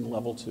 and in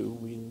level 2,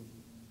 we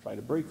try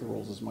to break the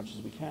rules as much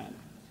as we can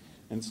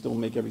and still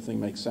make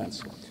everything make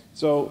sense.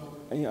 So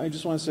I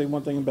just want to say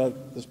one thing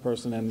about this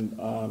person, and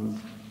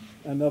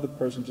another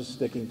person just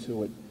sticking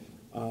to it,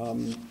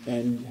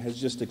 and has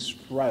just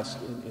expressed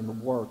in the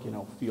work,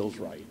 feels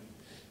right.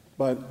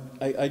 But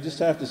I just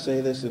have to say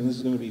this, and this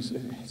is going to be,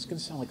 it's going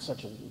to sound like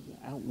such an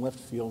out in left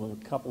field,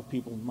 and a couple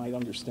people might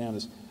understand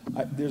this.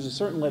 There's a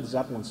certain Led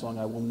Zeppelin song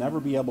I will never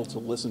be able to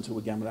listen to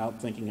again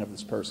without thinking of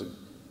this person,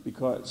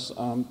 because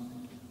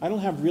I don't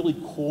have really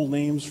cool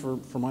names for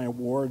my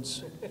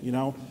awards,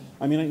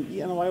 I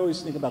mean, I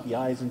always think about the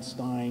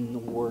Eisenstein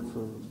Award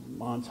for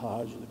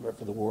montage,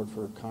 for the award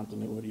for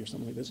continuity or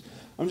something like this.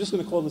 I'm just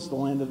going to call this the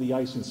Land of the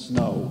Ice and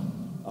Snow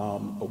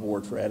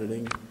Award for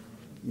editing.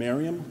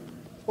 Miriam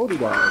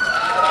Odegaard.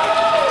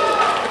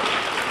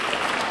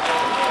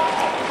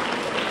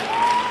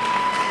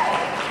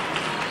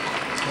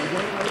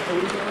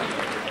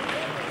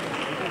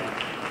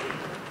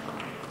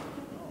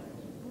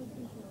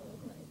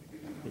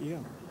 Yeah.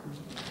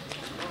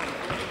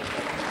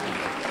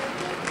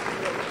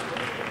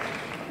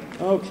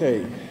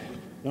 Okay,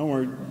 don't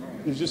worry.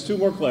 There's just 2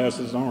 more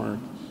classes, don't worry.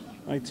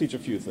 I teach a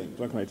few things,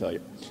 what can I tell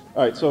you?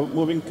 All right, so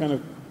moving kind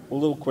of a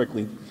little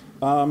quickly.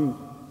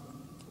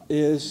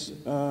 Is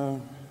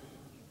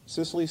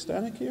Cicely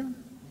Stanek here?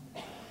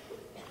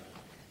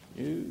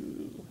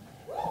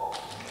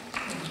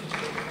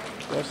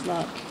 That's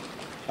not.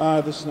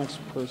 This next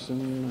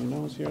person I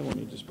know is here. Let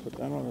me just put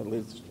that on. I'd at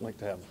least like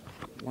to have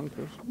one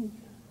person.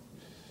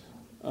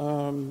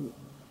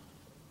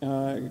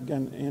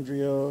 Again,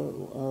 Andrea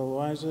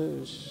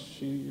Eliza,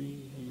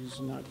 she's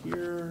not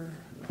here.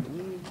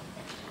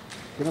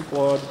 Can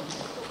applaud.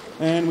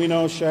 And we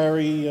know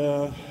Shari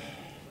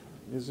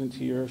isn't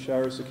here.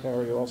 Shari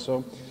Sakari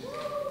also.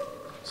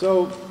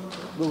 So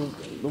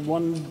the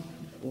one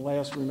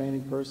last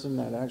remaining person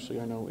that actually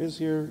I know is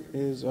here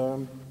is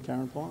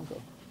Karen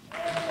Polanco.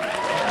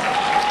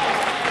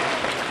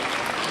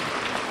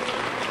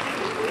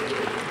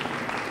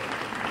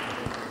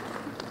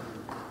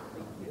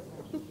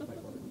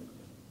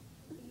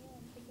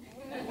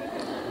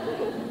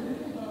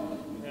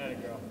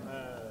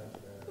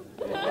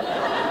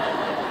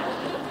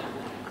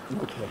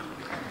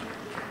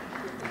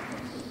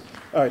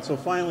 All right, so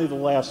finally the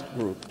last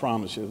group.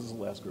 Promise you, this is the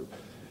last group.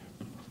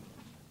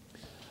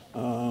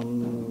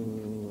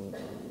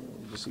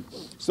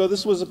 So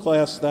this was a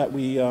class that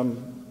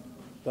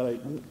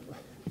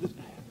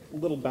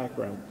little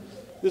background.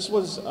 This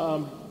was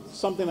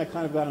something I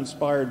kind of got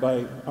inspired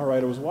by. All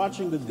right, I was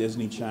watching the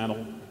Disney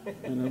Channel,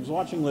 and I was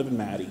watching Liv and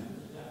Maddie.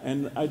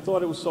 And I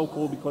thought it was so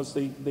cool because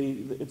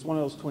it's one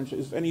of those twin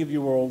shows. If any of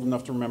you are old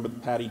enough to remember the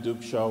Patty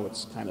Duke show,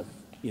 it's kind of,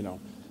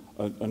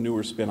 a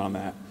newer spin on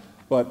that.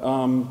 But,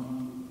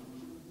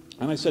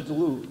 and I said to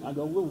Lou,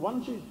 Lou, why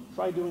don't you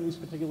try doing these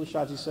particular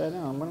shots? He said,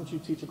 why don't you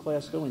teach a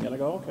class doing it? I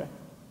go, okay.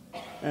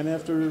 And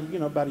after,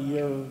 about a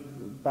year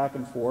back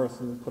and forth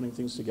and putting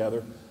things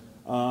together,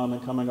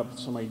 and coming up with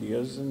some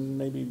ideas, and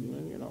maybe,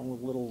 a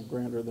little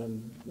grander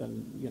than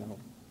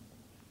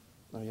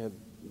I had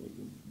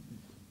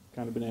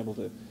kind of been able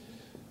to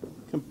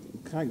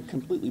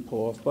completely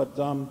pull off. But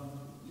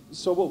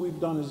so what we've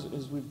done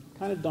is we've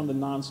kind of done the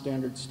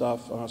non-standard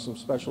stuff, some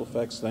special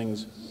effects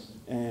things,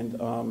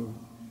 and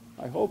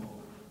I hope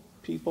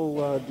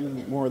people do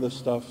more of this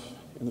stuff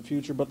in the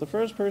future. But the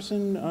first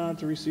person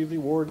to receive the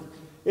award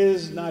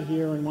is not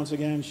here. And once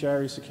again,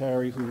 Shari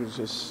Sakari, who is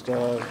just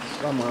somewhere,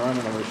 I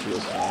don't know where she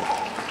is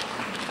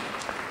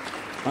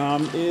now.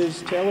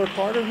 Is Taylor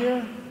Carter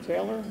here?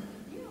 Taylor?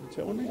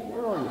 Taylor,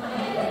 where are you?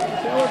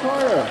 Taylor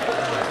Carter.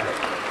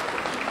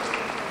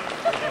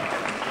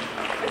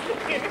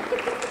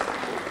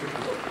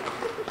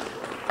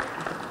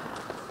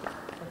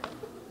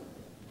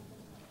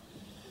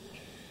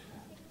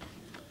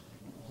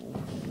 Hold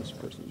on this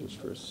person just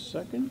for a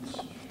second.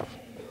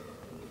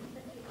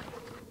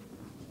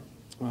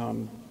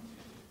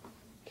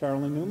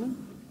 Carolyn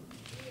Newman.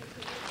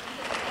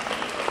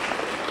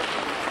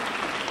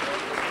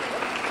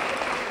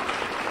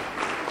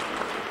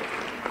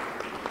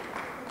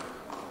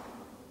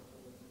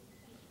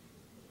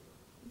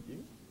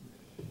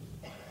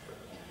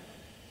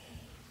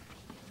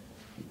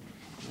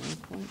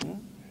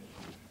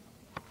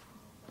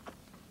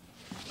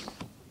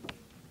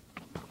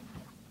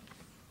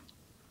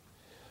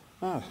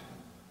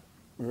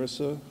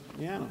 Marissa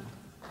Yano.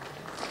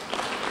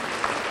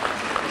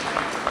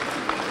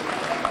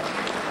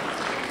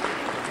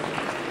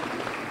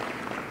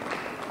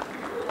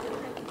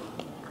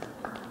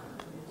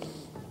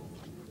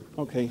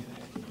 Okay.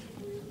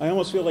 I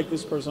almost feel like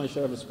this person I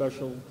should have a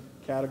special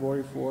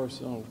category for,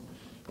 or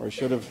I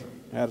should have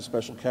had a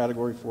special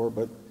category for,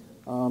 but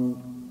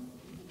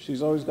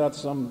she's always got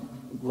some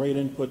great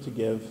input to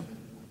give.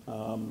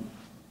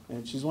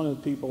 And she's one of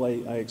the people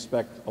I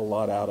expect a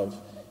lot out of.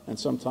 And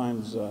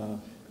sometimes,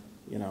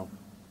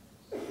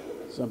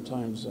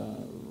 sometimes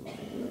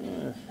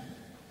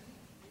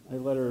I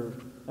let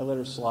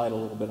her slide a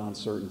little bit on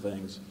certain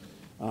things.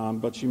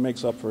 But she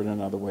makes up for it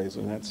in other ways,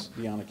 and that's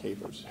Deanna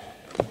Capers.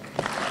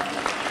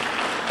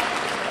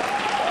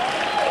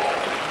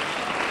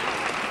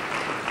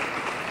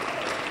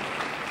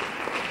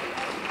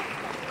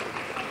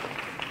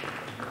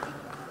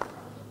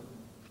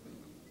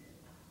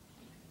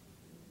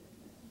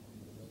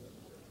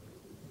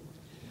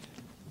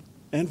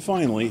 And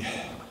finally,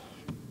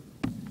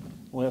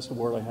 the last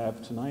award I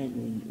have tonight,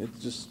 and it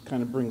just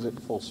kind of brings it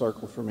full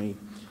circle for me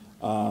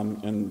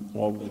and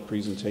all the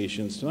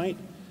presentations tonight,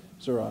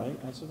 Sarai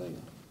Acevedo.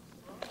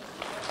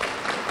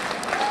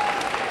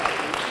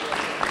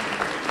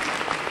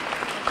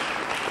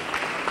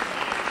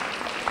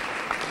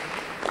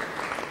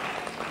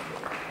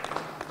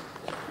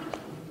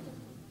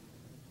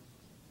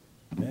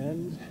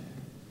 And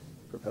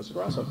Professor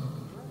Grasso.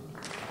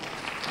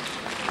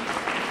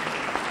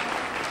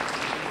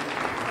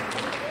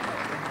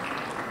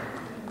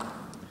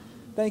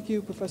 Thank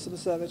you, Professor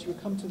Basevich. We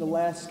come to the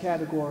last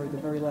category, the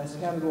very last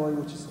category,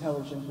 which is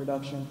television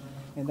production,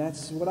 and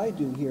that's what I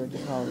do here at the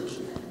college.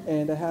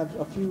 And I have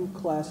a few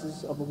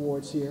classes of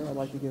awards here I'd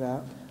like to give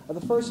out. The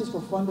first is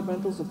for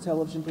fundamentals of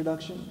television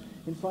production.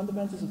 In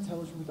fundamentals of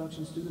television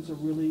production, students are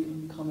really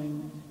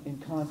coming in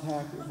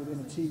contact within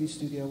a TV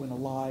studio in a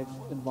live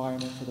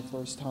environment for the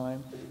first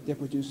time. They're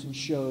producing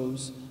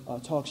shows,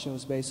 talk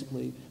shows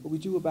basically. But we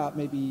do about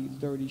maybe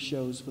 30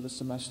 shows for the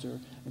semester,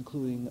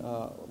 including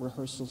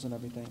rehearsals and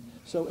everything.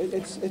 So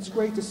it's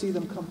great to see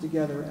them come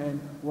together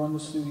and run the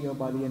studio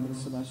by the end of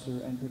the semester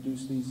and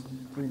produce these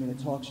 3-minute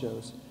talk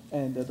shows.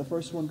 And the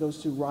first one goes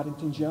to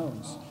Roddington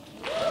Jones.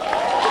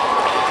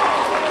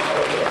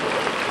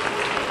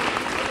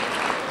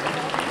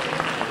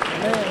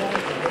 Man,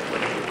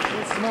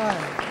 it's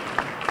mine.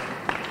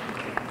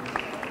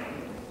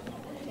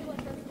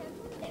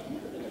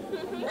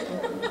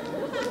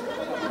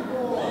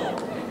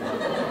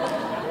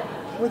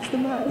 What's the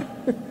matter?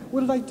 What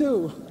did I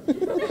do?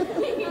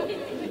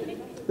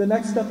 The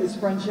next up is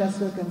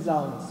Francesca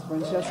Gonzalez.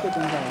 Francesca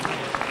Gonzalez.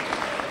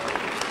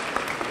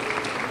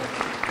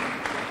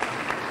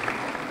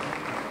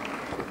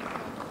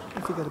 I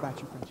forget about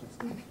you,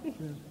 Francesca.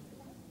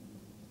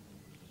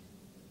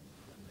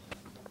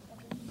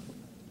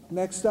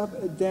 Next up,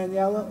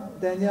 Danielle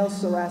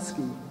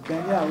Saraski.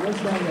 Danielle, where's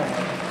Danielle?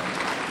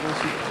 Where's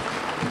she?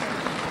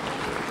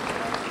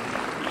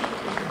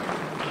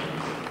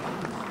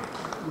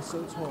 You're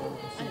so tall.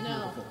 I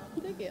know.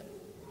 Thank you.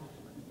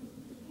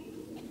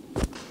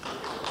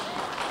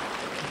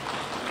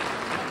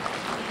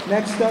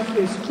 Next up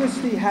is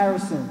Christy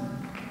Harrison.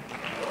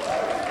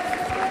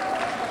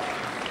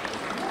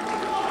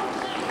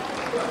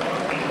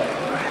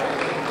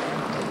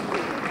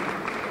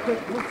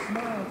 Quick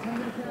smile, turn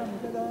to the camera,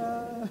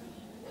 ta-da!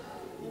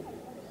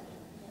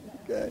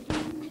 Okay.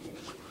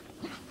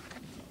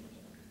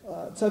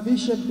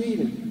 Tavisha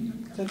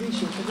Beaton.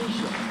 Tavisha.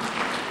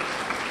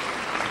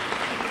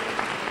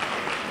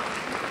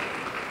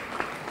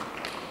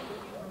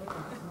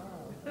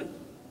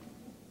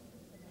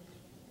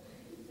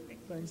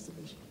 Thanks,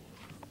 Tavisha.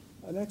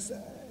 Next,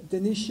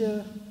 Denisha.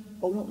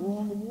 Oh, no,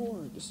 wrong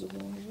award. This is a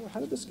wrong award. How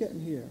did this get in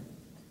here?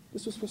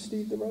 This was for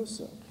Steve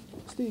DeRosa.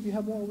 Steve, you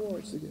have more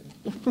awards to give.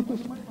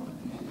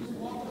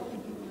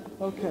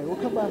 Okay, we'll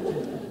come back to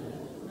it.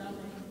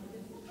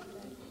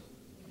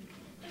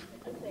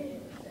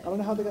 I don't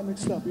know how they got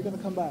mixed up. You're going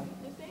to come back.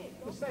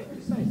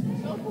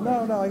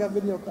 No, I got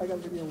video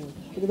award.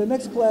 Okay, the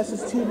next class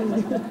is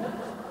TV.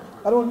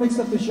 I don't want to mix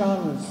up the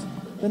genres.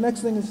 The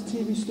next thing is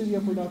TV studio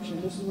production.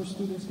 This is where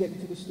students get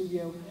into the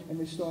studio and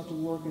they start to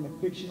work in a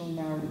fictional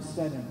narrative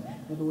setting.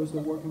 In other words,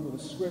 they're working with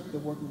a script,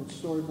 they're working with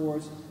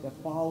storyboards, they're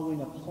following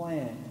a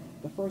plan.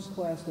 The first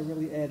class, they're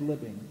really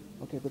ad-libbing.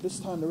 Okay, but this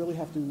time they really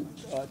have to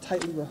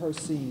tightly rehearse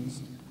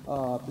scenes.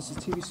 This is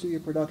TV studio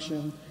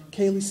production.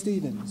 Kaylee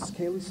Stevens.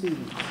 Kaylee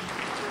Stevens.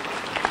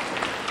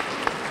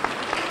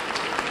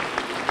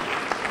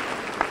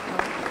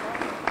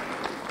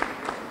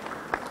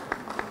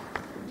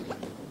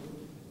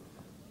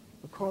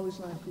 Carly's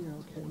not here.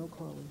 Okay, no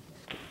Carly.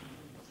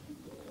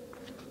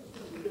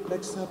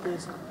 Next up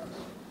is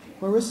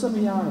Marissa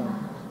Miano.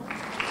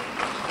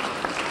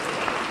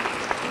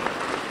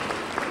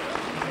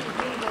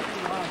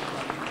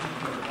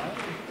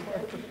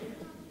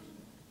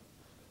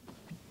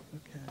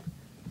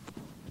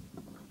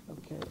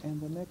 Okay,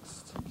 and the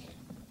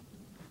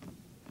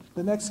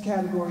next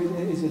category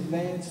is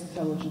advanced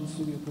television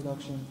studio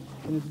production.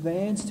 In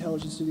advanced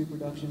television studio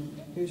production,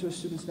 here's where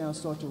students now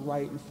start to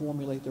write and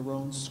formulate their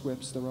own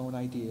scripts, their own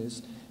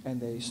ideas, and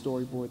they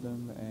storyboard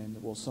them,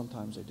 and, well,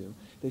 sometimes they do.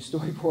 They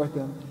storyboard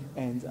them,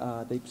 and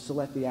they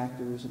select the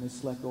actors, and they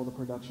select all the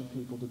production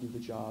people to do the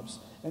jobs,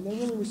 and they're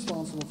really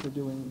responsible for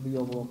doing the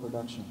overall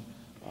production.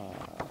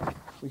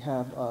 We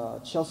have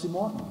Chelsea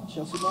Martin.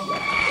 Chelsea Martin.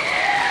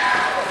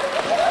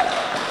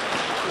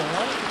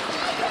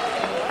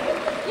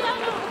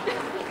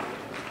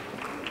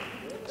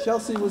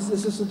 Chelsea was the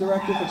assistant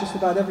director for just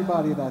about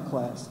everybody in that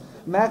class.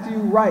 Matthew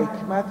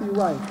Reich. Matthew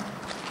Reich.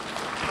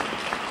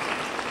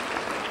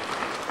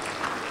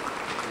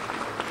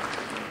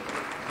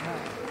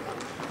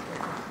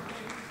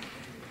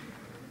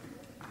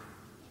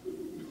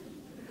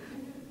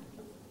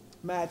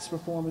 Matt's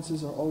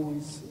performances are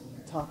always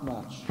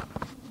top-notch.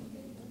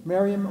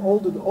 Miriam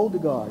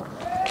Odegaard.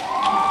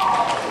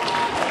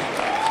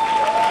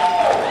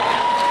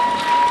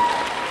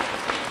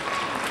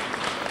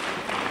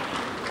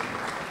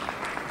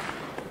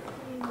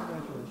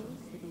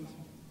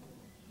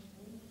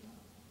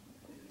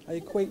 I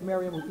equate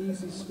Miriam with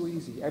easy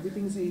squeezy.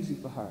 Everything's easy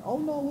for her. Oh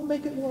no, we'll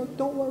make it work.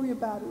 Don't worry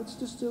about it. Let's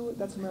just do it.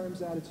 That's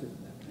Miriam's attitude.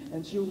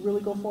 And she'll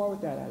really go far with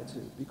that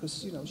attitude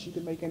because, you know, she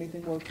can make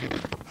anything work for her.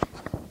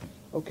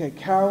 Okay,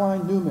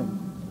 Caroline Newman.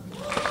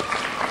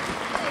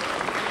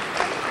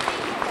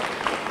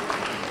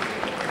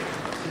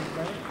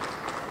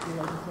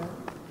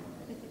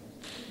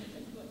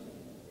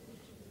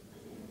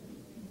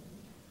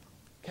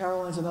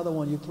 Caroline's another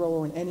one. You throw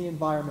her in any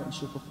environment and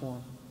she'll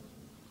perform.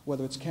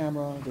 Whether it's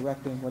camera,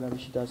 directing, whatever,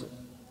 she does it.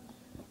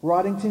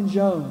 Roddington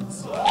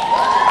Jones.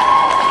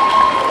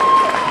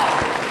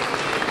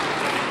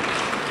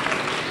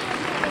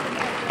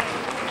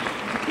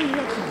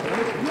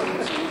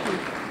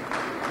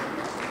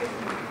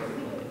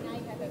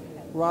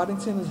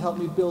 Roddington has helped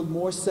me build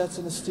more sets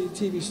in the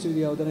TV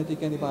studio than I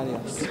think anybody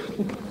else.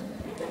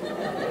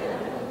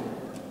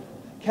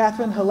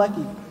 Catherine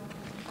Halecki.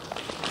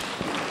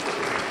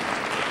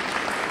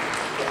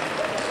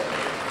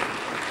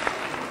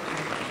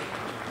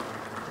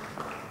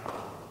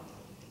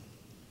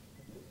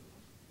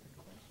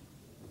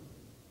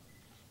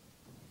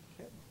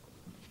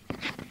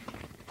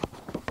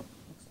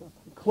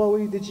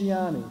 Chloe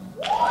DiGianni.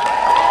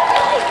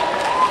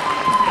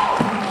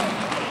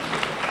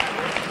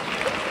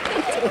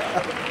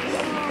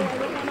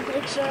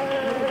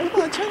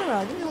 Come on, turn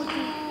around. Give me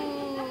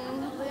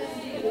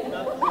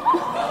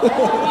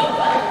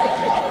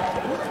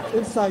a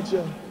Inside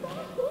joke.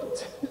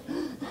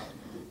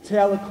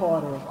 Taylor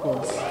Carter, of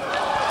course.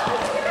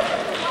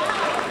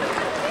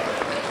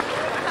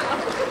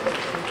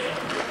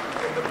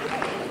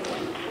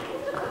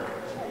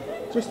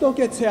 Just don't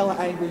get Taylor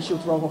angry, she'll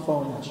throw her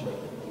phone at you.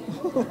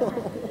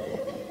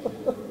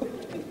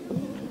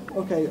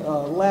 Okay,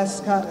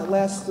 last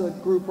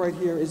group right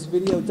here is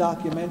video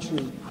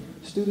documentary.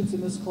 Students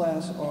in this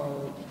class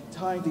are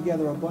tying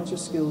together a bunch of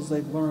skills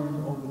they've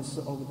learned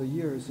over the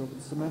years, over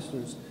the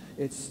semesters.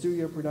 It's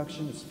studio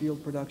production, it's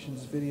field production,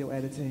 it's video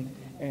editing,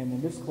 and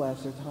in this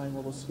class they're tying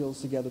all those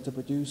skills together to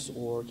produce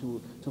or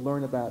to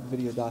learn about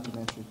video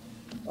documentary.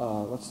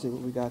 Let's see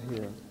what we got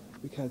here.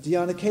 We got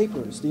Deanna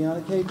Capers.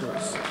 Deanna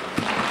Capers.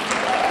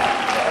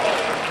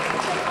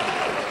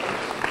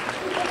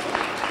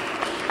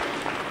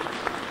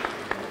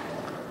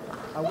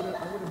 I would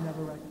have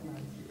never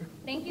recognized you.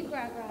 Thank you,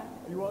 Greg.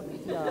 You want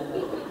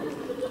Deanna?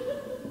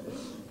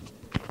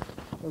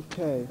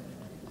 Okay.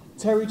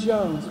 Terry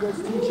Jones. Where's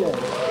TJ?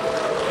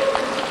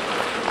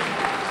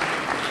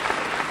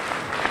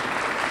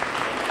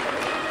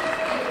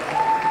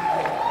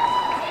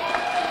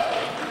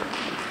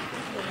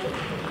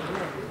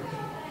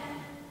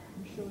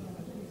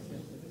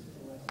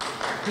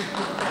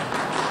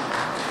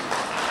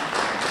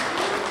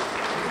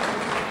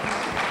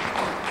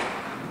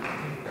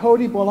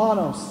 Cody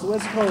Bolanos.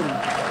 Where's Cody?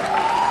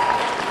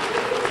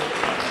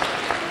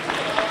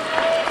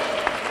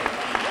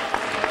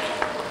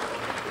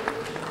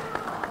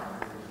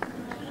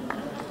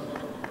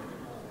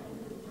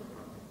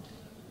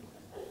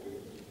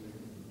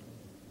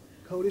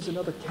 Cody's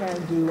another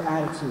can-do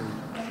attitude.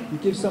 You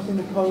give something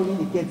to Cody,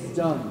 it gets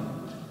done.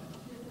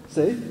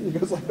 See? He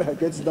goes like that,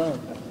 gets done.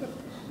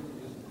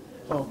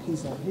 Oh,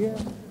 he's not here.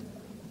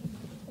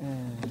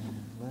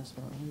 And last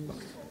but not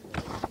least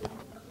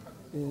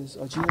is,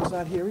 Gino's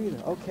not here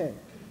either. Okay.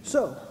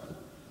 So,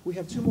 we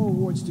have 2 more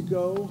awards to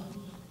go.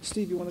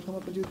 Steve, you want to come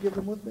up and give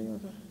them with me? Or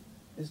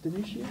is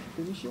Denise here?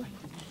 Denise here?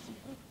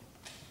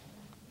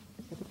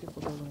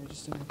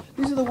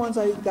 These are the ones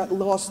I got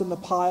lost in the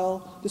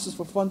pile. This is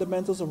for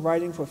Fundamentals of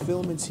Writing for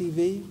Film and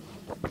TV.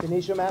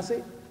 Denisha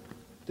Massey?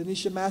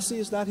 Denisha Massey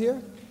is not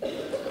here?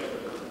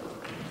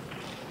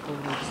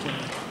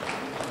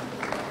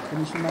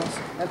 Denisha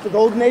Massey. And for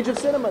Golden Age of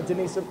Cinema,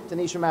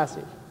 Denisha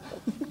Massey.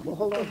 We'll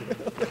hold on to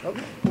it.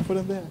 Okay. We'll put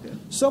them there.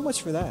 So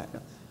much for that.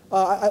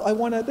 I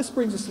want to. This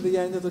brings us to the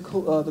end of the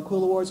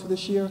Quill Awards for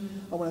this year.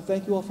 I want to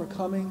thank you all for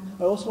coming.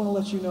 I also want to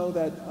let you know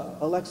that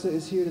Alexa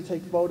is here to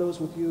take photos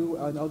with you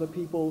and other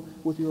people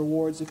with your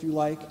awards, if you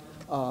like.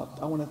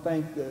 I want to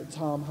thank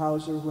Tom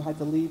Hauser, who had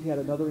to leave. He had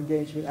another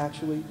engagement,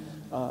 actually.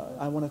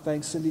 I want to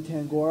thank Cindy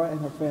Tangorra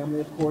and her family,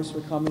 of course,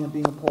 for coming and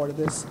being a part of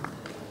this.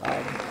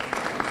 I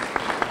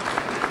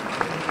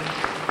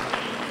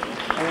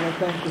want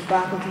to thank the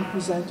faculty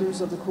presenters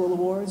of the Quill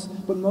Awards,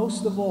 but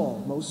most of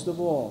all,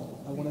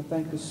 I want to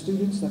thank the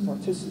students that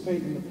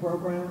participate in the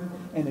program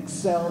and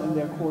excel in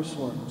their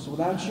coursework. So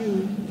without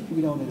you,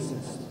 we don't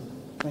exist.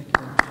 Thank you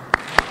very much.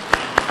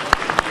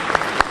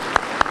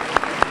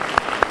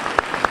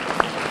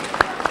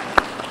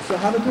 So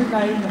have a good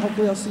night, and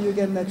hopefully I'll see you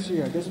again next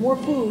year. There's more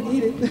food,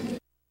 eat it.